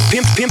the crib,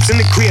 pimps in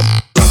the crib.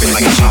 Drop it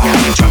like it's hot,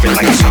 drop it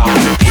like it's hot.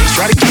 Pigs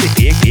try to get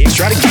it, pigs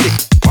try to get it.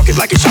 Park it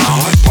like it's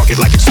hot, park it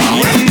like it's hot.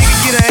 Yeah,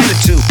 nigga get an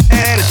attitude.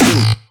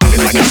 Pop it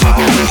like it's hot,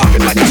 pop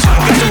it like it's hot.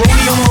 Got the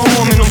rodeo on my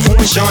arm and I'm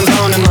pouring Sean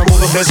down and I'm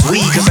over the best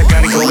weed cause I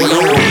got it going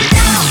on.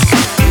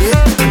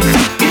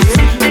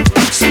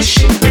 Say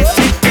shit.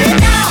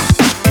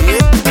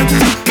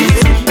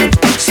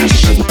 Say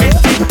shit.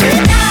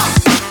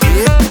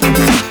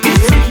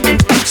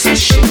 Say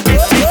shit.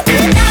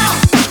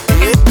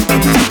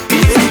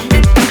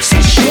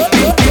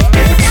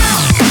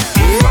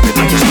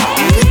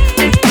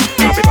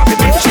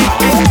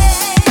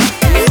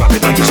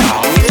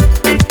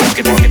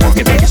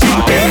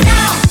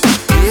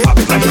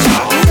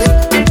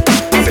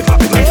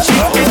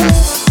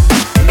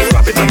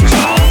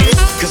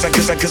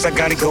 Cause I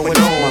got it going on.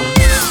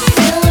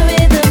 Feel the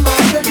rhythm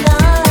of the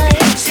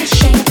night. It's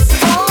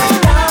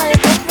alright,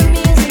 let the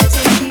music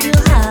take you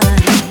high.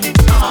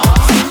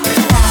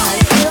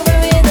 Tonight, feel the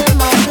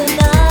rhythm of the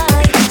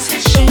night. It's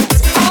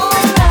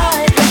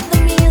alright, let the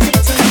music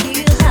take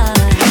you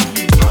high.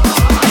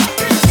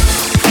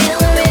 Feel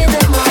the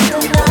rhythm of the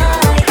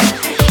night.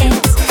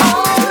 It's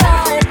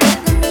alright, let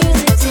the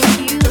music take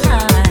you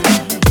high.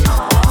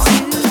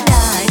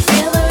 Tonight,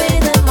 feel the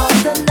rhythm of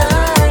the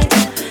night.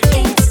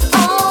 It's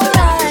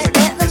alright.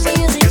 Let the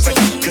music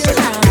take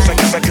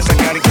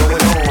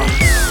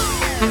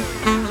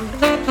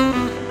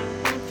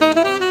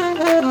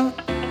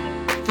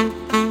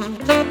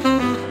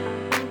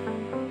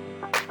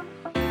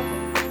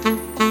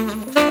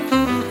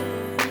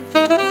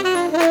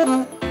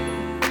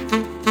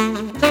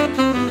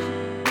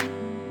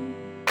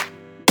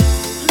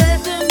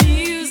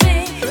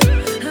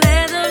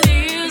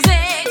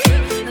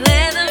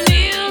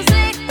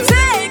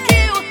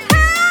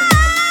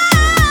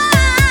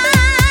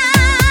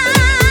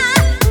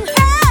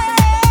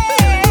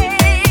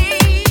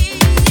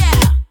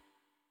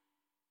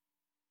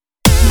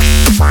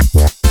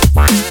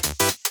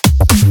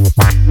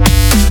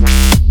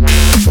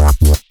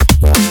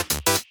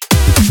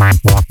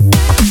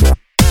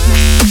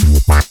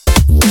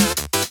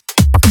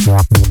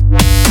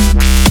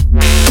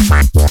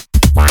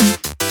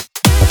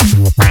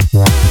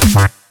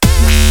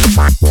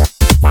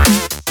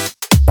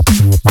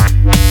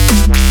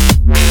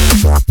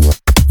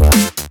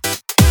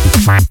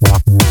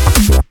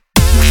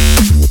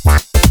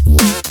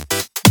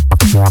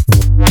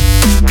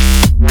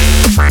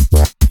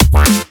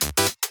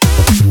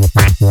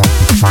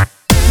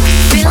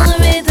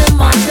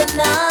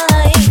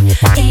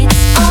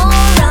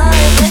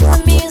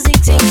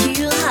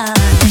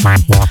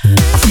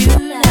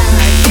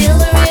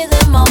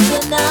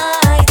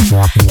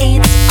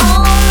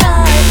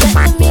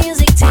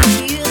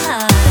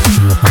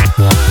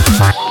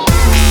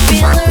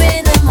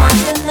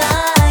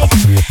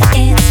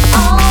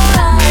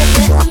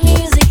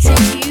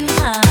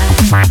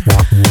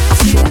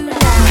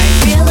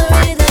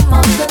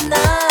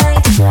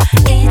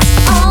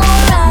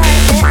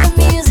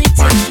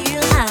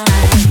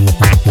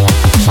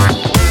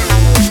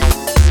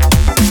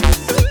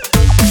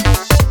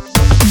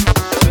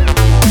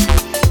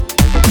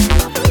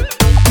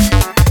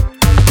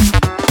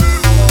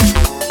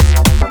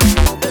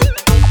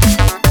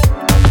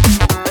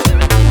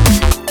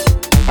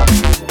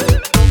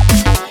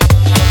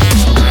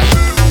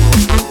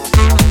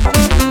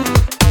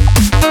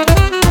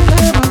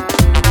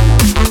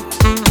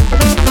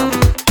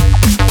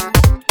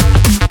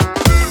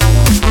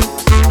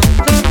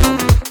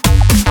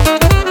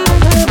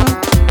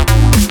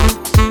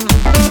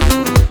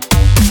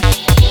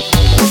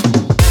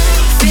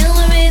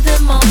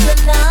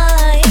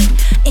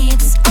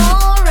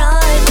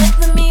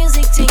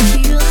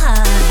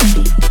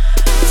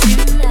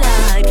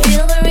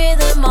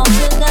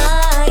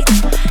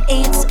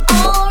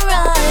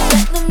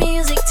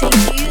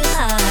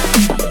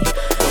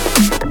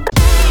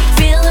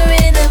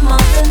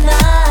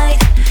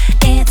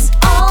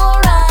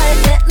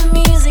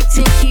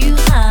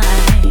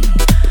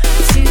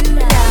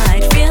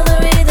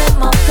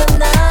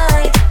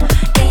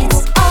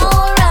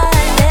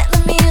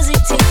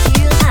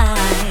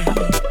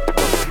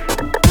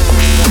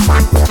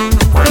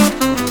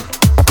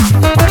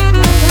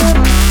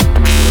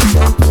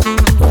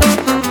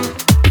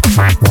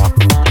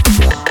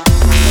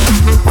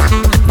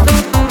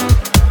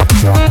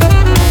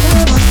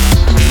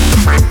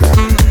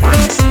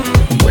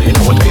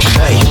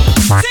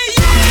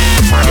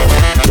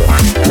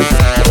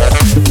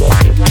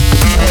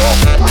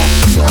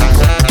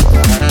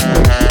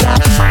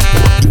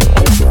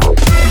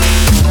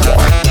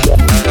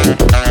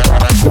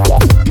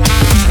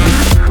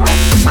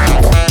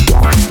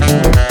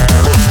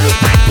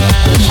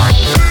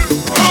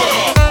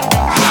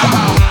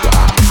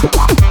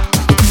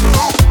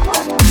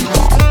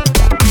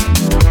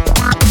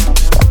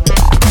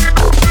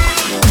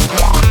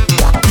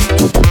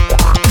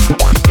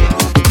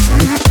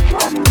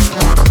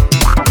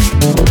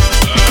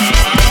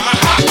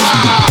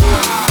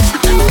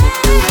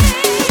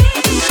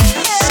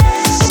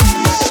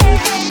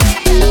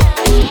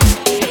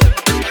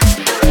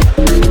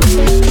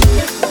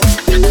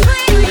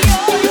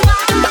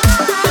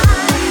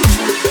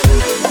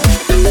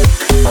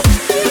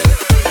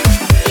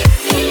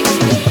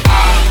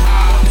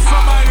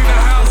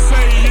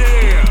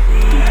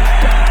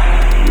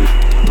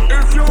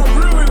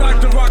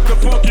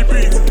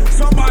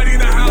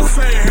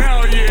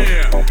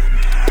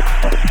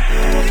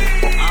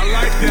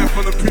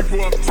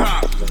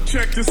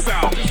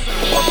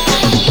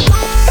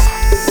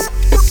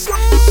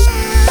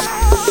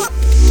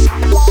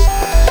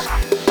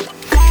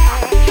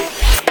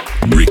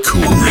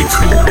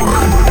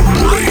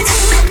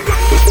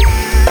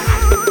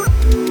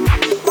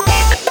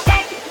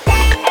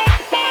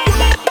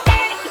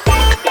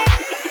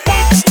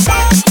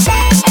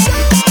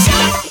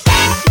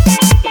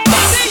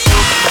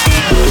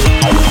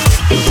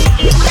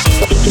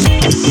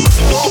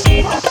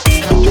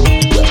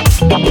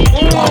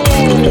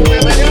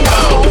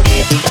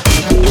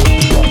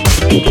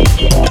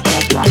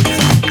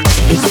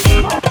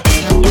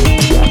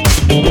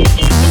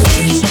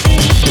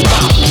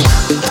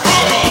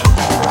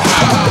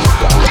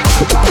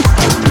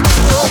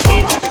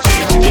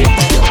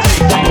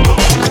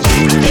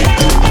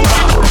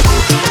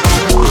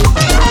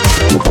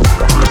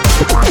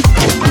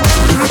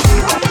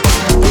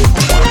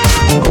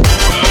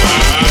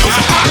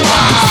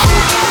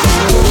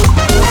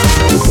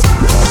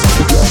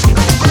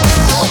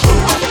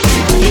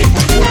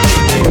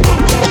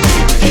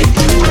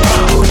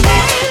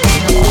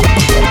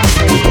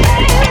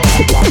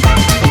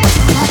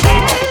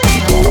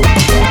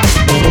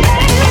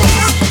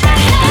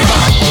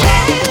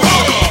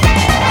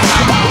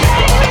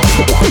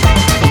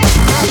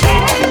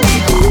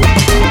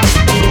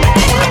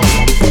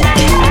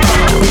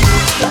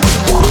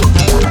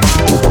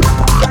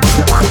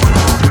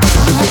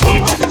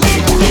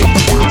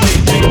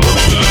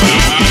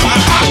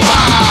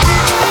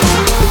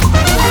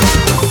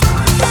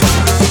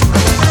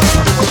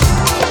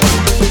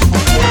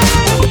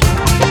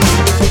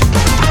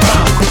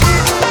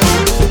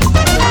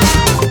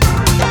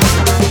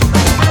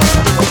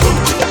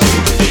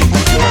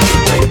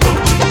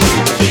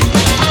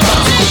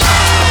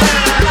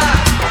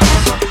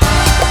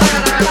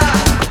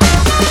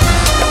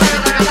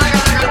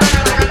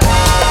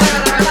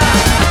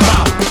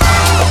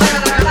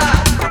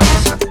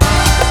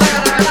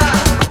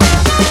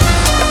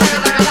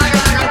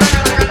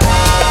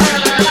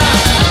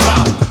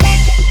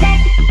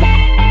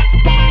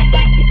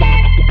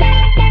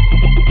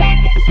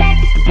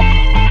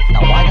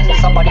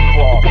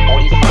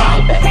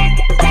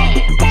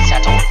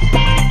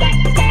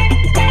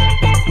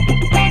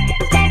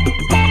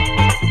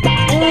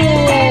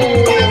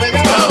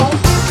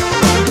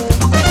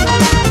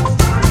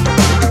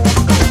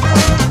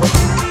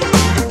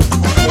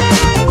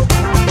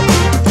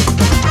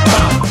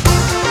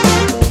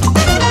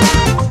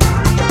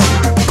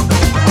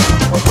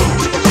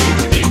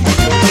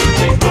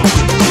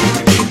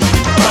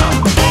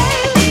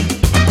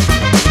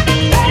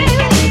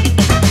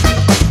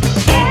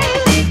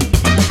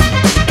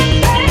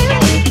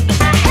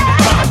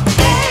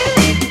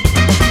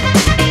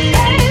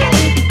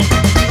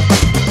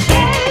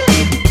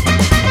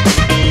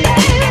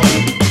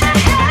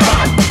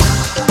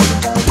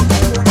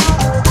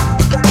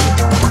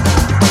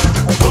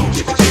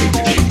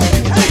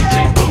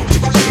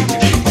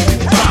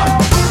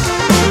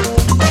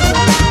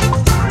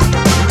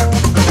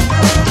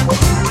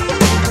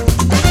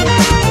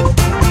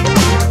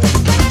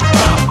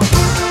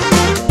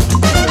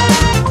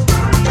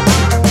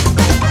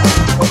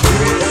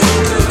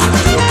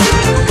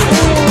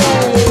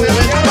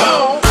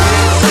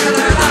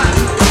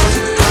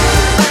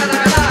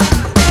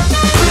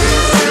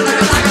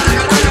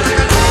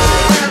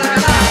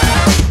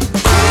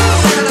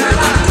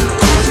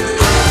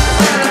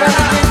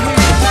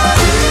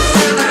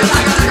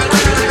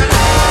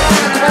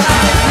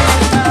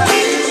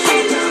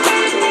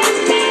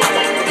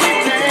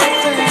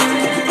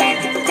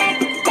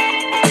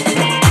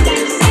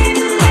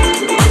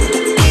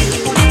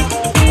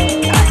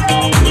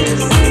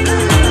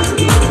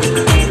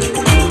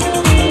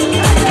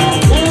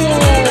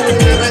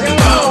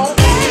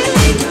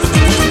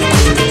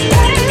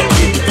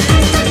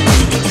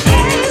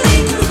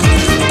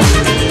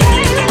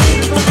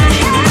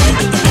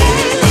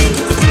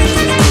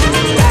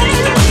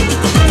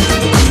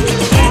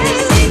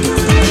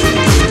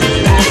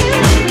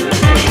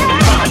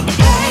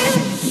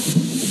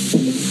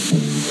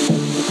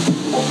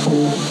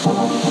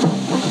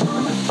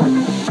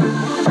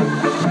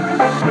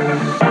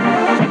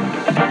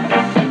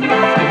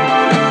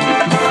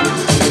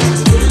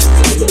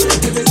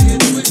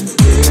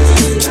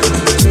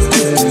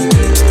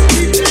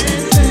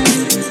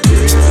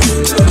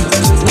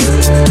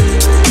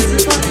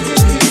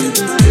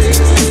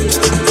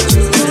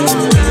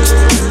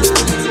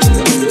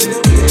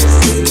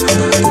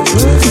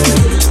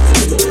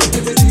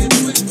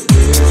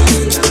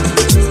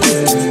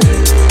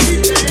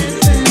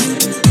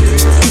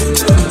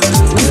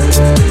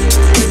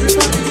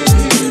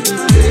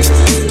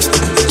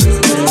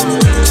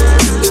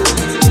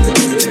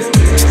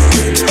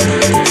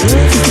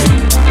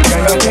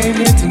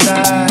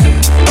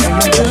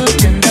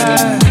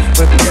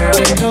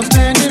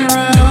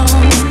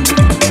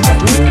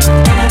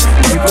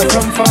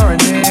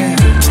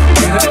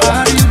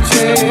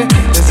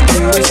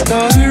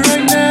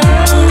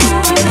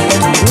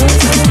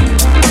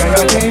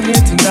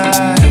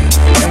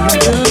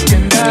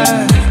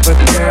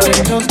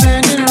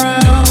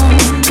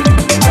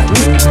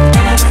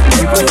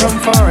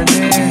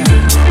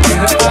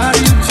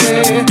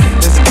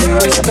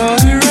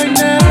started right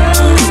now.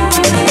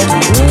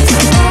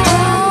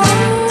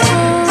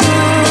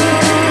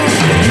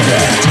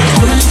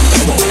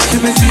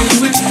 Let me see you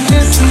do it,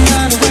 dance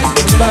and away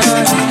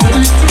goodbye.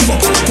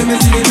 Let me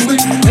see you do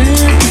it,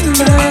 dance and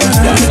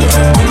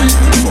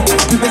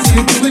let me see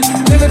you do it,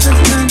 never just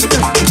turn to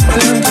dust.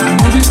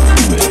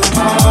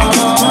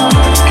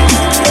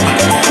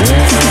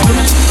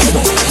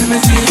 Let me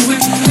see you do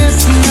it,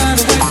 dance and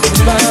away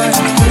goodbye.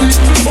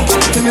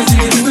 Let me see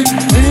you do it,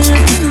 dance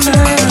and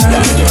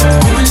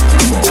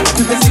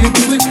let me see you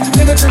do it,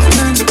 never just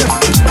turn to dust.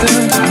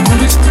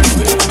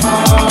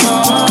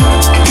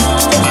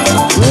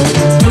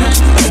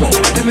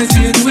 Let me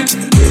see you do it.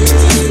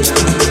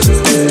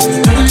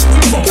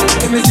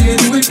 Let me see you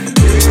do it.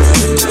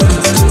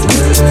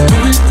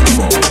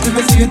 Let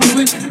me see you do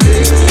it.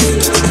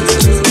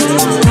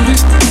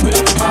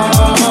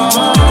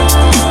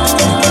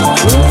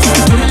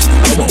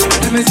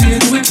 Let me see you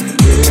do it.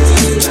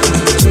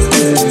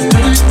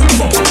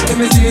 Let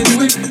me see you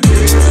do it.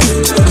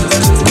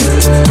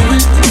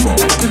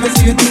 Let me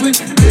see you do it.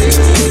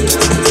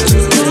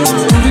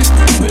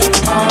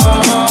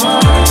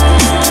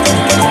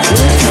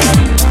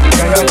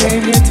 Girl, I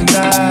came here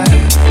tonight,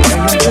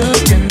 and you're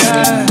looking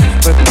nice,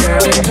 but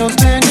girl, ain't no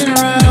standing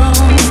around.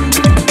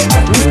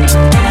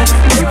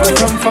 People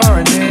from far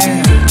and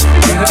near,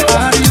 get up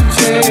out of your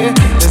chair.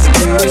 Let's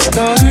get it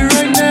started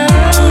right now.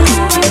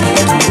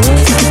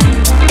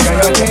 Girl,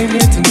 I came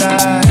here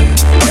tonight,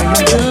 and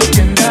you're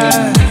looking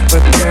nice,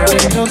 but girl,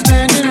 ain't no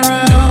standing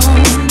around.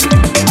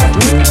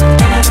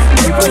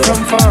 People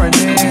from far and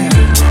near,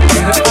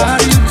 get up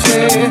out of your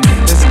chair.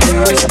 Let's get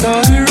it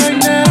started right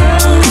now.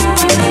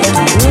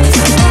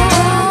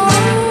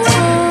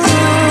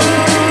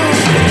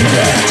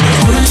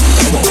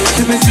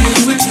 Let me see you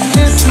do it,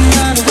 dance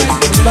and away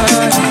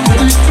goodbye.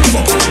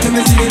 Let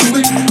me see you do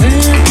it,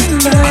 dance and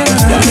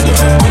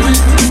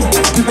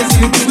let me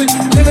see you do it,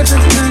 never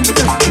just turn to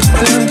dust.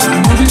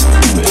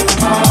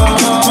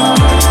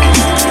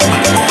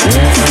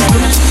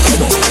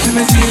 Let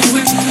me see you do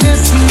it,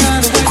 dance and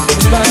away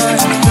goodbye.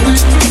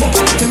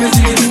 Let me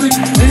see you do it,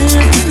 dance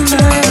and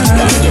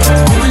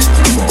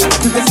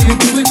let me see you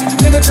do it,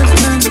 never just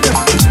turn to dust.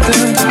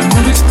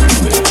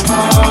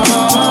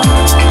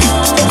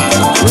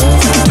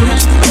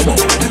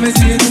 Let me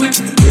see you do it.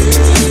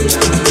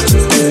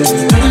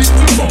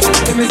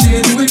 Let me see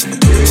you do it.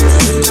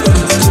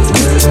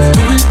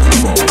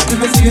 Let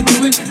me see you do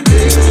it.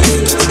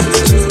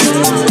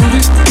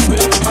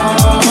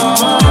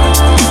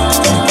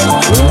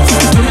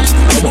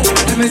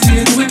 Let me see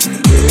you do it.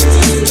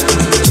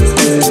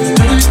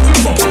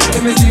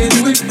 Let me see you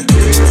do it.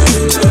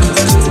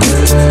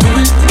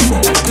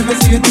 Let me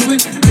see you do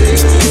it.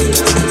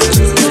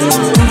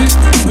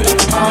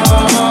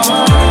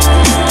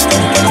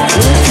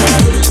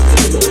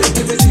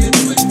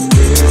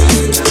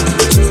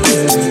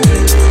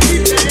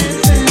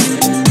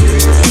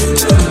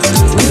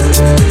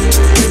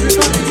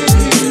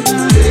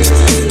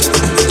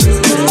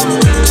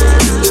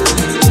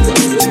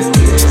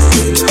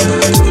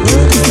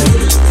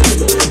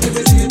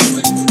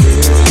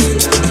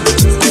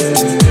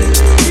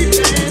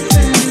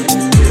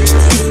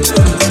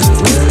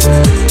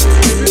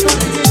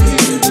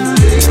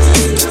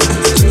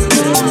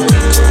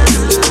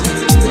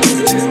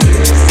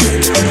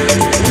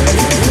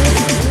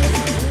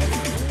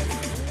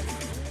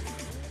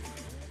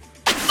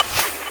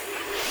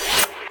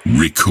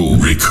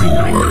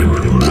 Record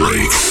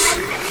breaks.